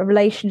there, a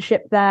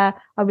relationship there.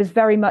 I was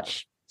very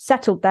much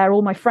settled there.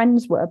 All my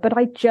friends were, but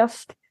I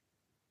just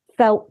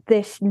felt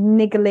this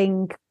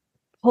niggling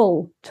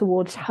pull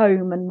towards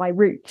home and my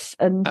roots.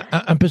 And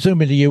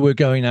presumably you were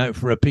going out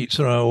for a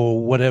pizza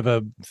or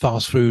whatever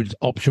fast food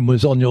option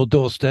was on your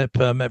doorstep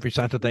every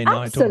Saturday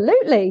night.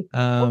 Absolutely.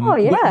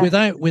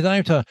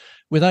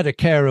 Without a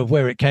care of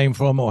where it came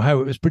from or how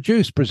it was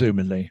produced,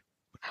 presumably.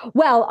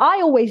 Well,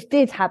 I always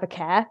did have a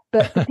care,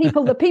 but the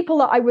people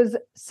that I was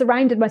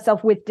surrounded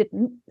myself with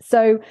didn't.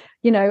 So,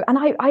 and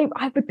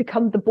I would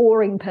become the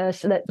boring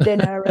person at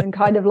dinner and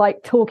kind of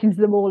like talking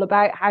to them all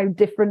about how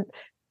different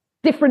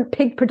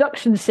pig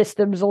production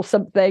systems or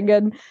something.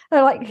 And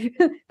they're like,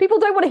 people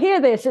don't want to hear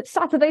this. It's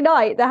Saturday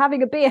night. They're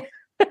having a beer.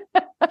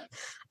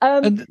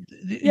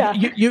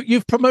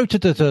 You've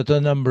promoted it at a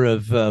number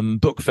of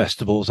book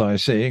festivals, I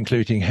see,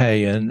 including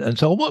Hay and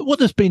so on. What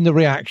has been the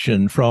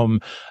reaction from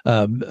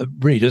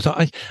readers?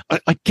 I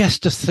guess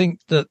to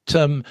think that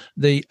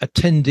the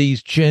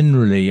attendees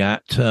generally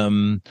at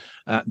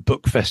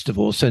book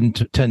festivals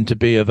tend to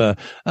be of a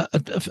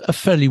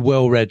fairly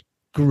well-read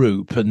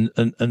group, and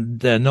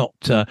they're not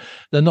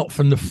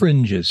from the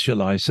fringes,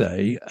 shall I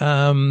say?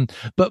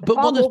 But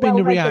what has been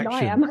the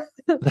reaction?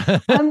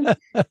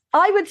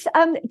 I would.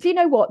 Do you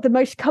know what? The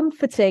most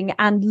comforting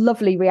and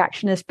lovely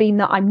reaction has been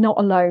that I'm not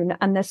alone,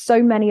 and there's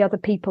so many other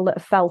people that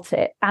have felt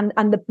it. And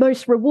the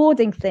most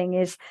rewarding thing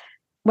is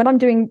when I'm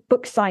doing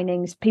book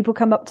signings, people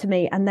come up to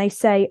me and they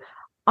say,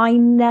 "I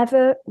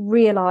never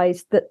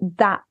realised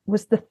that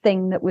was the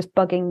thing that was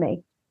bugging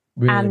me,"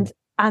 really?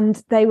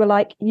 And they were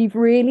like, "You've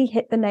really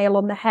hit the nail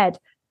on the head.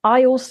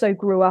 I also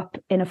grew up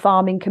in a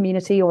farming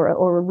community or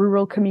a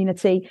rural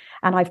community,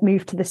 and I've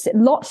moved to the city."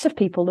 Lots of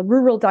people, the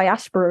rural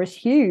diaspora is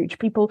huge.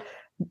 People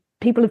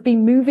have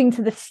been moving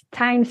to the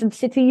towns and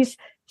cities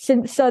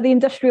since the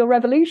Industrial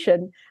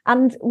Revolution,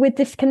 and we're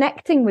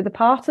disconnecting with a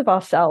part of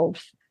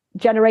ourselves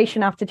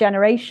generation after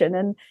generation.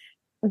 And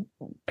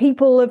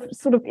people have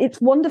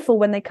it's wonderful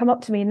when they come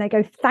up to me and they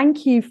go,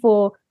 "Thank you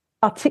for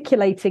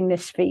articulating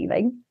this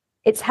feeling.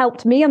 It's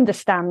helped me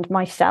understand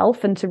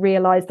myself and to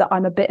realize that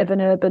I'm a bit of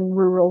an urban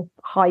rural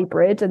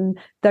hybrid, and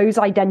those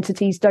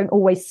identities don't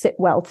always sit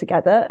well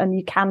together, and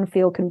you can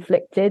feel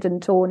conflicted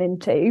and torn in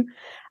two."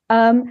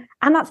 And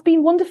that's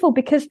been wonderful,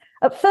 because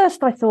at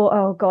first I thought,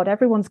 oh God,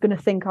 everyone's going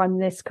to think I'm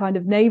this kind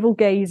of navel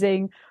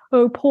gazing.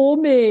 Oh, poor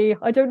me.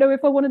 I don't know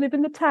if I want to live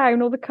in the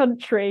town or the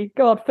country.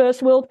 God,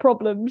 first world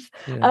problems.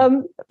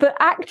 Yeah. But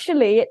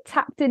actually it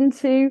tapped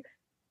into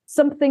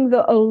something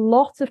that a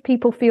lot of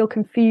people feel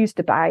confused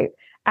about.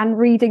 And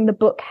reading the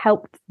book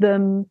helped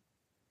them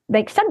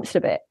make sense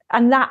of it.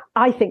 And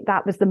I think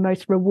that was the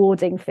most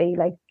rewarding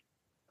feeling.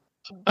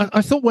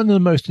 I thought one of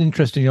the most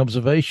interesting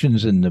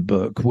observations in the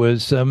book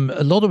was a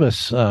lot of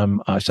us,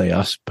 I say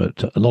us,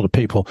 but a lot of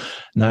people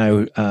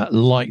now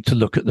like to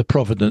look at the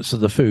provenance of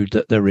the food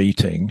that they're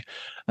eating.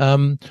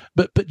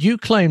 But you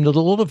claim that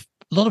a lot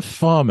of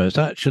farmers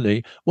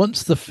actually,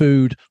 once the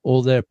food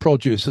or their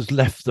produce has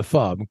left the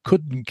farm,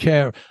 couldn't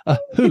care a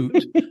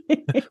hoot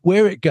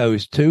where it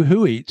goes to,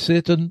 who eats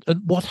it, and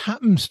what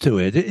happens to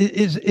it.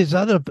 Is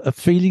that a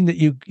feeling that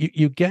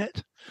you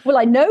get? Well,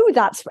 I know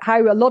that's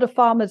how a lot of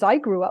farmers I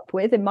grew up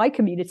with in my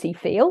community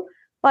feel.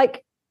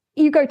 Like,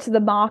 you go to the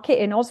market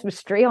in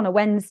Oswestry on a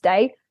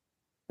Wednesday,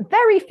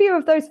 very few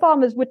of those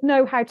farmers would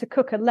know how to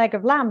cook a leg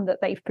of lamb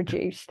that they've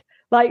produced.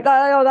 Like,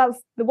 oh, that's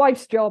the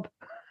wife's job.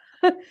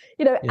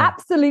 Yeah.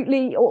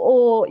 Absolutely.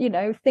 Or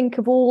think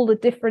of all the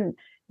different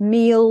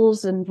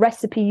meals and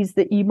recipes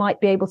that you might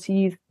be able to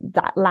use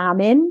that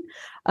lamb in,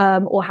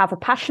 or have a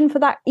passion for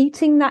that,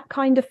 eating that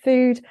kind of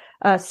food.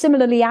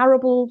 Similarly,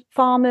 arable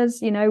farmers,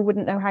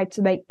 wouldn't know how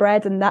to make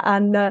bread,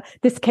 and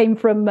this came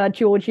from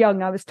George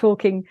Young. I was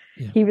talking,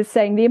 He was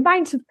saying the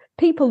amount of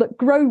people that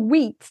grow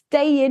wheat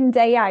day in,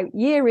 day out,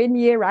 year in,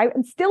 year out,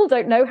 and still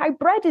don't know how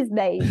bread is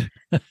made,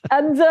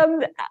 and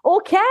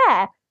or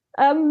care.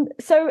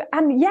 So,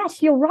 and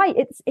yes, you're right.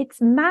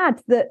 It's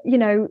mad that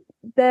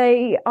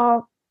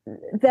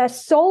their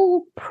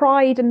sole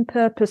pride and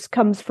purpose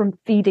comes from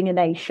feeding a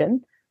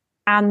nation,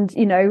 and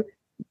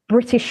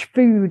British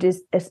food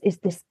is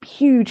this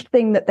huge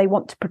thing that they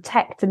want to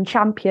protect and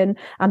champion,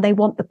 and they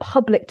want the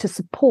public to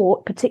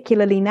support,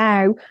 particularly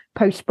now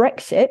post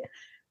Brexit.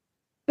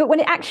 But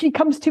when it actually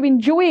comes to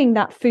enjoying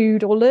that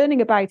food, or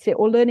learning about it,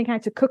 or learning how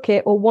to cook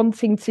it, or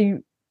wanting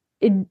to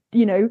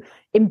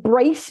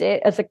embrace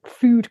it as a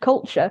food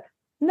culture,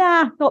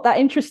 not that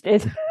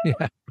interested.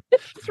 Yeah.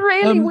 It's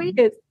really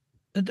weird.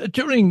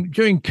 During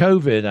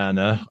COVID,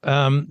 Anna,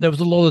 there was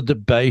a lot of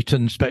debate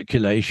and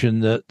speculation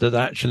that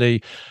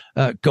actually,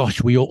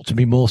 we ought to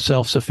be more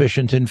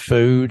self-sufficient in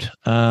food,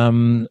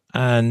 and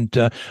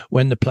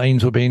when the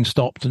planes were being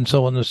stopped and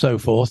so on and so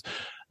forth.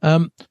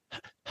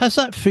 Has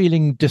that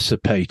feeling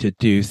dissipated,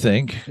 do you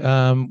think?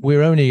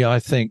 We're only, I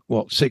think,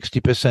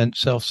 60%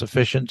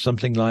 self-sufficient,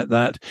 something like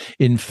that,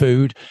 in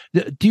food.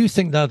 Do you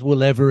think that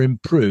will ever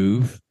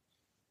improve?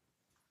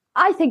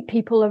 I think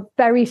people are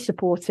very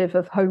supportive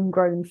of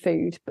homegrown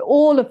food, but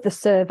all of the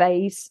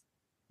surveys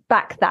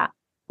back that,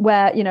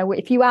 where,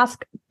 if you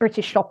ask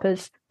British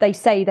shoppers, they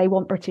say they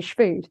want British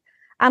food.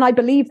 And I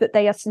believe that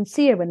they are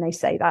sincere when they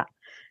say that.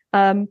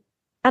 And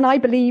I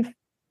believe,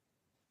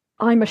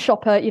 I'm a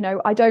shopper,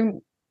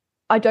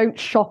 I don't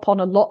shop on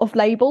a lot of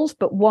labels,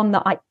 but one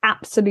that I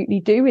absolutely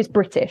do is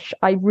British.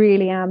 I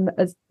really am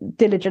as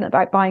diligent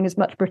about buying as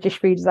much British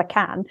food as I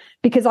can,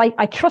 because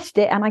I trust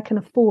it and I can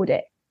afford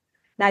it.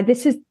 Now,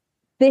 this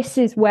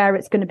is where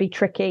it's going to be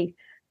tricky,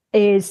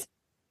 is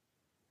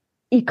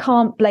you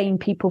can't blame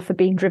people for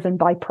being driven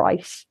by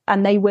price,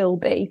 and they will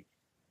be.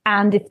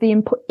 And if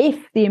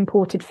the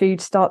imported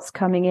food starts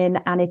coming in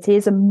and it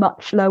is a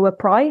much lower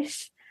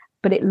price,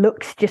 but it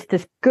looks just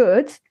as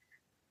good,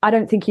 I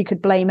don't think you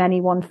could blame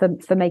anyone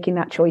for making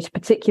that choice,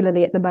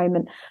 particularly at the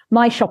moment.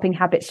 My shopping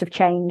habits have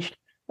changed.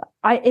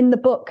 In the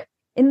book,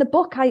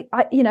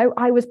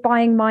 I was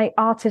buying my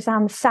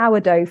artisan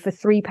sourdough for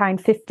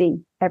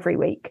 £3.50 every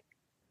week.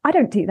 I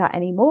don't do that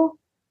anymore.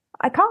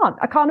 I can't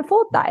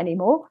afford that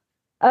anymore.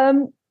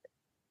 And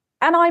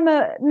I'm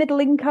a middle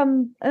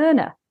income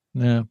earner.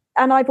 Yeah.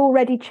 And I've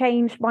already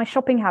changed my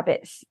shopping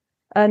habits.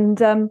 And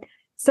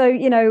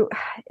so,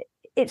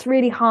 it's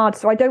really hard.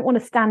 So I don't want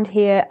to stand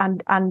here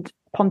and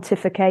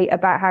pontificate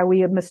about how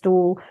we must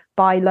all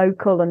buy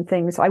local and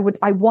things. I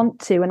want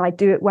to, and I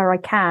do it where I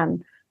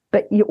can,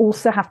 but you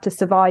also have to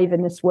survive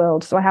in this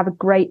world. So I have a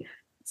great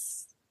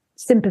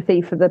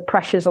sympathy for the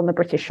pressures on the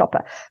British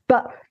shopper.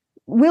 But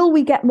will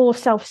we get more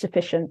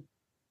self-sufficient?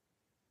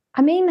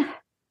 I mean,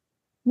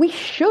 we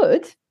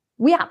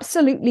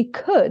absolutely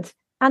could.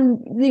 And,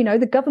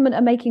 the government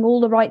are making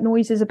all the right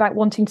noises about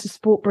wanting to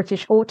support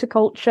British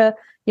horticulture.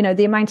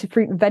 The amount of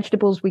fruit and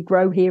vegetables we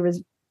grow here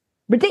is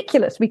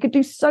ridiculous. We could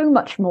do so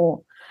much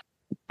more,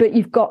 but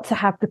you've got to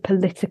have the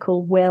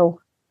political will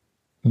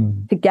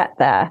to get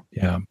there.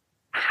 Yeah.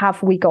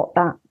 Have we got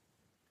that?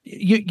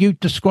 You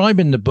describe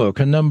in the book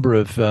a number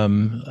of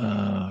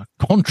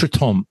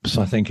contretemps,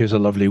 I think is a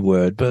lovely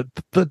word, but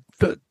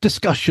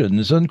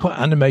discussions, and quite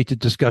animated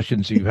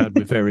discussions you've had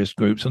with various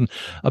groups. And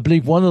I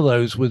believe one of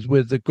those was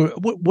with the group.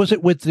 Was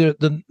it with the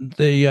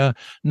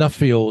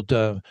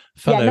Nuffield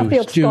fellow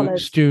Nuffield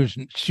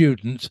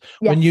students,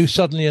 yes, when you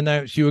suddenly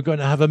announced you were going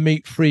to have a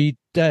meat-free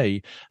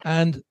day,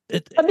 and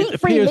a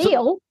meat-free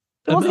meal?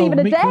 It wasn't even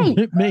a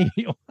day.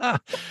 Meal.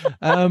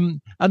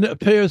 And it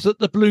appears that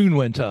the balloon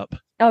went up.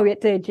 Oh,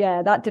 it did.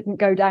 Yeah, that didn't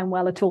go down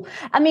well at all.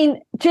 I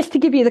mean, just to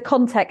give you the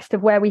context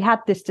of where we had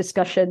this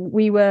discussion,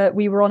 we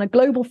were on a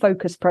global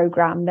focus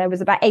program. There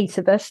was about 8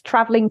 of us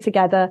traveling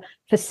together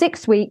for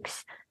 6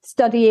 weeks,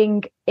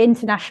 studying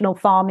international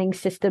farming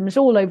systems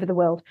all over the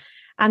world.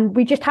 And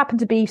we just happened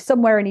to be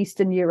somewhere in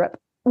Eastern Europe.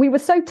 We were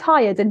so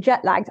tired and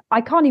jet lagged,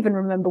 I can't even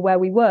remember where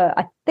we were.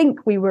 I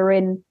think we were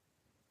in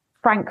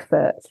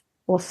Frankfurt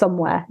or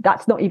somewhere.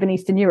 That's not even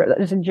Eastern Europe. That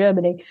was in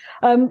Germany.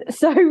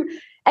 So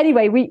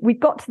anyway, we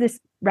got to this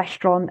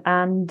restaurant,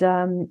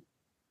 and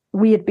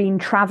we had been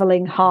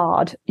traveling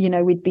hard.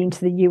 We'd been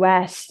to the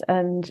US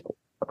and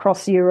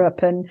across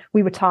Europe, and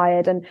we were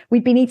tired, and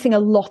we'd been eating a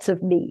lot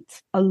of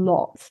meat, a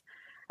lot.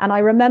 And I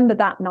remember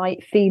that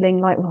night feeling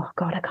like, oh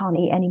God, I can't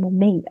eat any more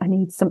meat. I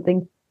need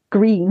something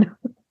green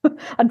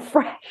and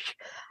fresh.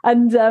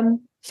 And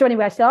so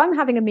anyway, so I'm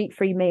having a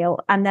meat-free meal.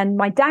 And then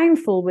my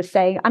downfall was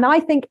saying, and I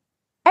think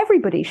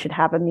everybody should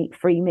have a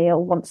meat-free meal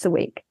once a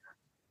week.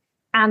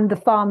 And the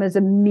farmers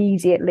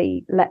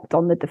immediately leapt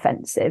on the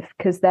defensive,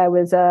 because there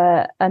was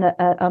an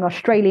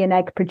Australian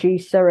egg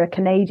producer, a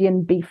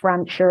Canadian beef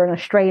rancher, an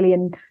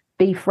Australian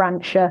beef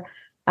rancher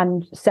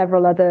and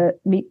several other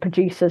meat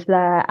producers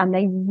there, and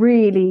they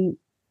really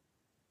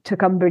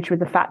took umbrage with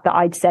the fact that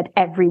I'd said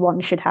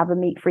everyone should have a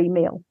meat-free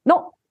meal.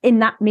 Not in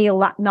that meal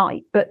that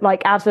night, but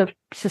like as a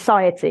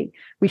society,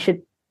 we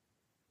should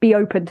be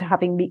open to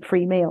having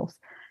meat-free meals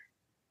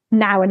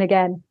now and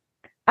again.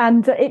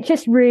 And it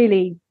just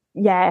really,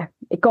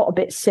 it got a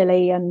bit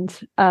silly, and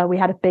we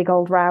had a big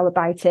old row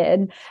about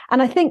it.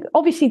 And I think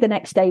obviously the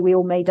next day we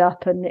all made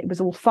up and it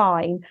was all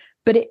fine,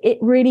 but it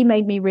really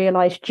made me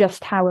realize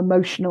just how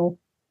emotional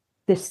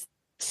this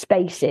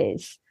space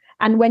is.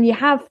 And when you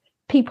have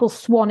people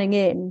swanning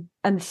in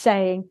and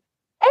saying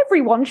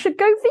everyone should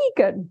go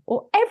vegan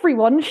or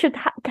everyone should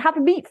have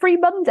a meat-free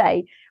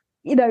Monday,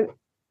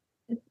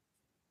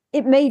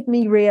 it made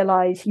me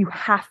realize you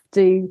have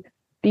to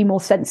be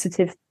more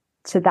sensitive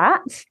to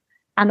that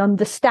and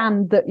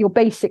understand that you're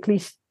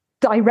basically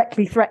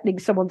directly threatening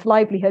someone's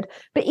livelihood,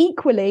 but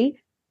equally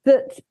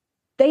that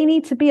they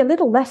need to be a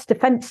little less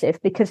defensive,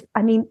 because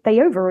they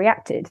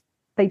overreacted.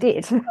 They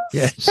did.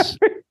 Yes.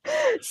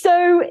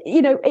 So,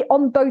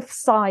 on both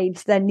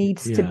sides, there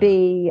needs to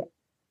be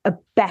a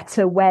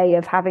better way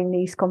of having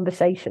these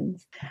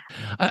conversations.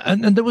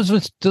 And there was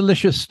this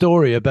delicious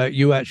story about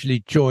you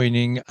actually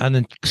joining an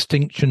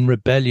Extinction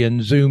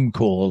Rebellion Zoom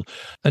call,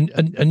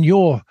 and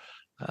your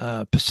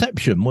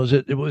perception was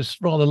it was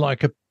rather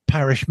like a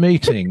parish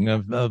meeting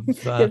of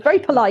very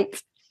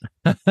polite.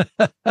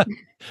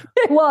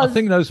 It was. I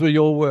think those were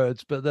your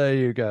words, but there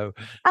you go.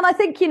 And I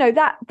think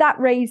that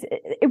raised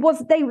it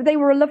was they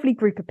were a lovely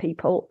group of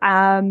people,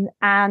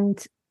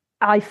 and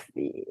I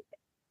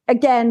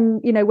again,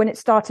 when it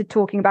started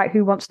talking about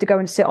who wants to go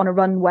and sit on a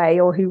runway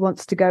or who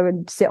wants to go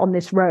and sit on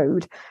this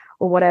road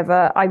or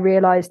whatever, I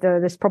realized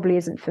this probably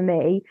isn't for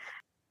me.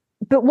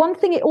 But one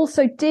thing it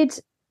also did,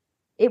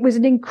 it was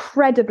an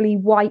incredibly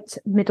white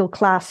middle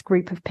class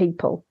group of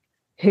people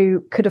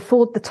who could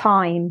afford the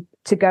time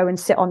to go and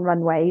sit on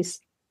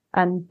runways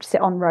and sit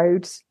on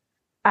roads.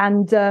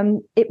 And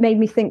it made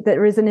me think that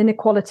there is an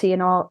inequality in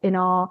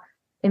our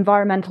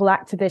environmental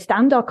activist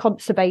and our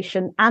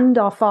conservation and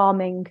our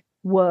farming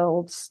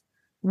worlds,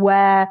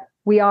 where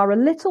we are a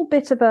little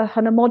bit of a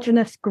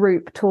homogenous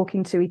group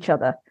talking to each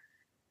other.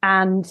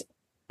 And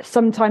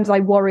sometimes I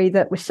worry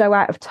that we're so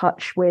out of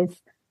touch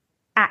with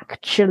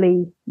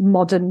actually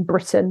modern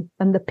Britain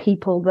and the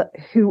people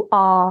who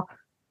are,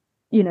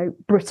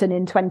 Britain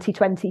in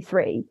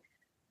 2023.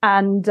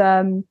 And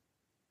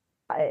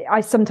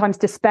I sometimes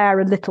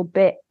despair a little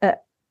bit at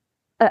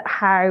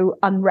how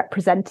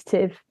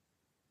unrepresentative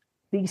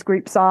these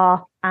groups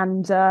are,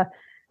 and the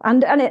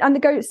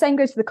same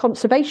goes to the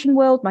conservation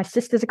world. My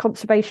sister's a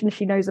conservationist;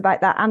 she knows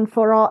about that. And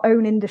for our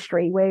own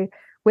industry,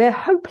 we're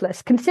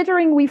hopeless.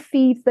 Considering we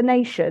feed the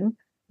nation,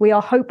 we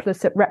are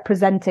hopeless at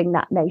representing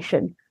that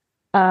nation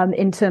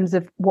in terms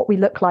of what we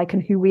look like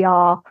and who we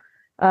are.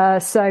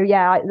 That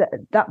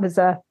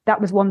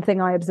was one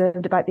thing I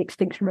observed about the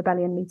Extinction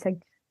Rebellion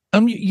meeting.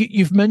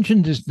 You've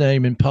mentioned his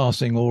name in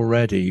passing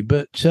already,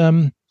 but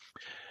do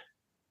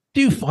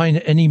you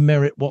find any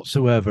merit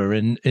whatsoever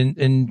in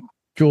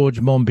George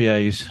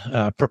Monbiot's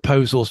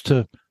proposals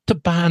to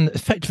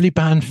effectively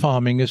ban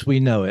farming as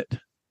we know it?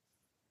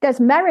 There's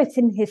merit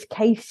in his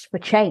case for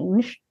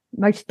change,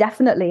 most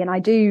definitely. And I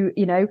do,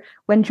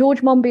 when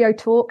George Monbiot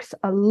talks,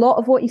 a lot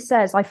of what he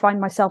says, I find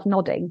myself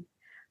nodding.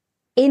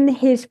 In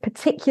his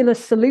particular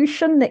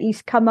solution that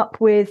he's come up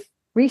with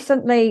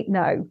recently,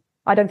 no,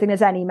 I don't think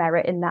there's any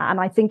merit in that. And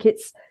I think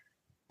it's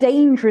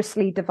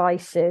dangerously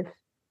divisive.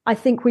 I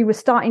think we were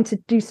starting to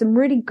do some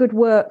really good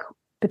work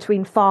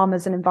between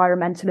farmers and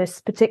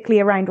environmentalists, particularly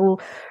around all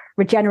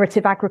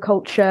regenerative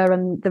agriculture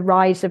and the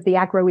rise of the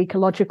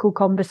agroecological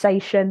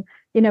conversation.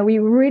 We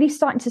were really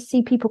starting to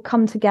see people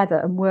come together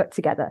and work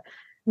together.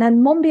 And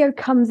then Monbiot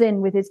comes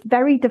in with his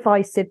very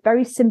divisive,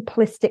 very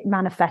simplistic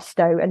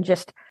manifesto and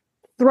just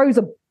throws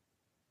a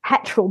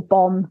petrol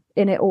bomb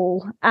in it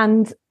all.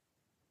 And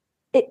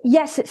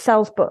yes, it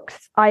sells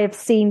books. I have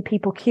seen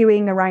people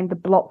queuing around the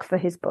block for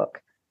his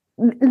book,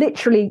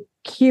 literally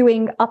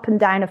queuing up and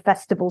down a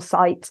festival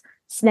site,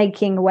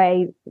 snaking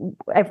away,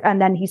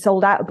 and then he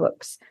sold out of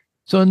books.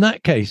 So in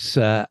that case,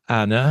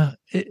 Anna,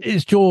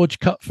 is George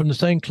cut from the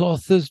same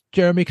cloth as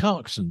Jeremy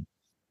Clarkson?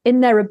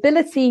 In their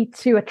ability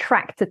to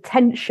attract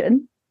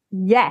attention,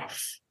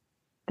 yes.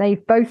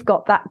 They've both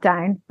got that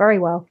down very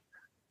well.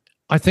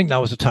 I think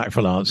that was a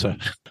tactful answer.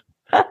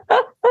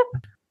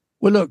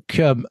 Well, look,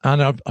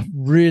 Anna, I've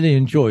really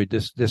enjoyed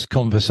this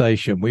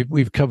conversation.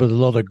 We've covered a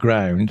lot of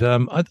ground.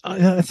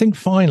 I think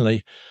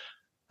finally,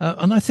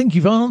 and I think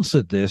you've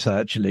answered this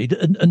actually,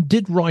 and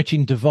did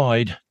Writing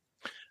Divide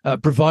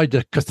provide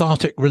a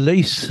cathartic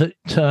release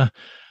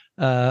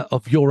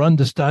of your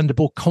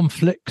understandable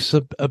conflicts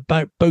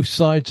about both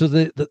sides of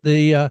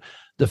the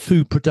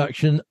food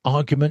production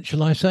argument,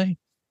 shall I say?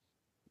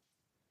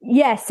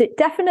 Yes, it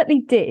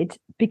definitely did,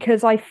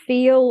 because I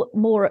feel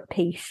more at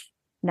peace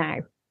now.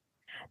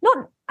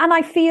 And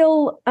I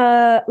feel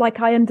like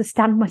I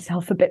understand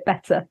myself a bit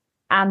better.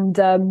 And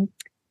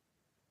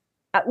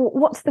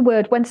what's the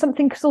word, when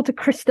something sort of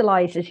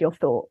crystallizes your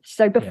thoughts.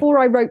 So before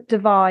I wrote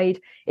Divide,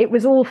 it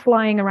was all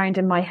flying around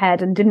in my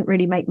head and didn't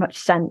really make much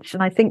sense.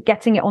 And I think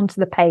getting it onto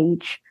the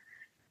page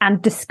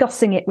and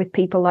discussing it with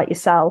people like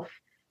yourself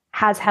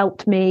has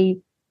helped me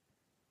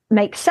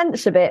make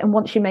sense of it. And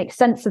once you make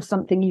sense of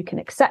something, you can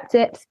accept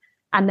it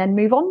and then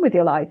move on with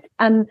your life.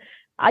 And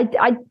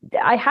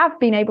I have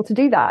been able to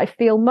do that. I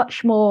feel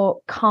much more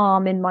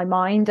calm in my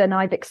mind, and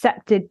I've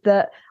accepted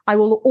that I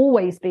will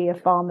always be a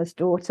farmer's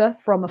daughter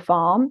from a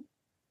farm,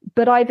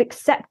 but I've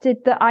accepted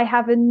that I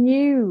have a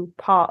new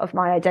part of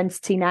my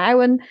identity now,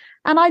 and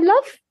I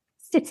love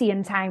city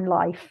and town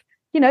life.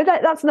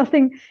 That's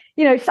nothing,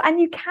 and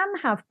you can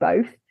have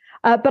both.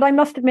 But I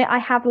must admit, I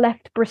have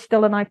left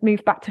Bristol and I've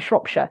moved back to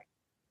Shropshire,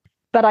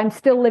 but I'm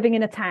still living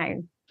in a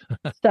town.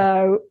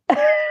 So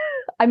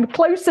I'm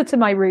closer to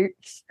my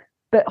roots,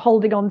 but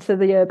holding on to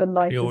the urban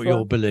life.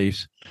 Your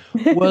beliefs.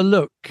 Well,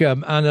 look,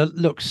 Anna,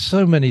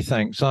 so many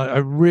thanks. I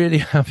really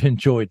have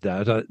enjoyed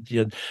that.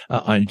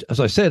 As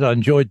I said, I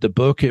enjoyed the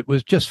book. It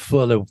was just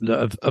full of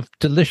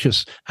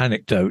delicious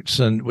anecdotes,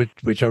 and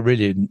which I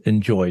really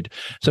enjoyed.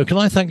 So can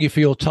I thank you for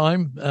your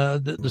time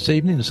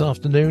this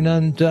afternoon,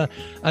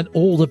 and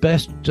all the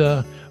best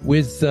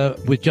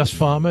with Just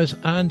Farmers,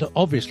 and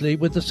obviously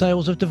with the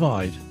sales of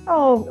Divide.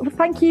 Oh, well,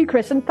 thank you,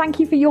 Chris, and thank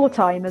you for your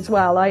time as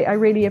well. I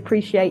really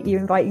appreciate you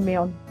inviting me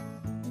on.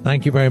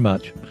 Thank you very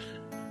much.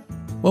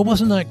 Well,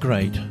 wasn't that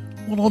great?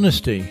 What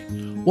honesty.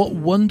 What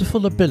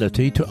wonderful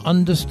ability to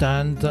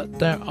understand that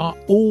there are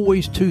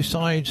always two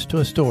sides to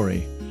a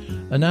story.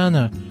 And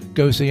Anna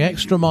goes the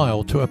extra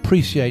mile to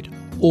appreciate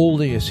all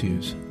the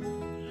issues.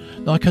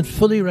 Now, I can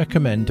fully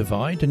recommend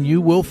Divide, and you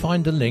will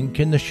find a link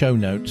in the show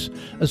notes,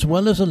 as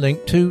well as a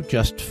link to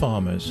Just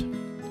Farmers.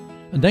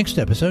 And next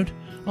episode,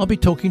 I'll be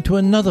talking to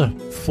another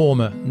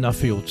former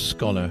Nuffield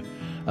scholar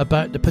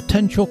about the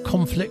potential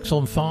conflicts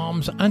on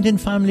farms and in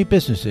family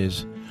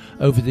businesses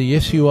over the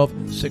issue of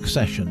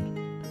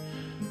succession.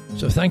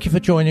 So thank you for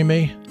joining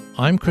me.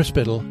 I'm Chris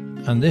Biddle,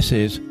 and this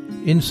is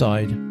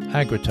Inside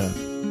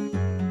AgriTurf.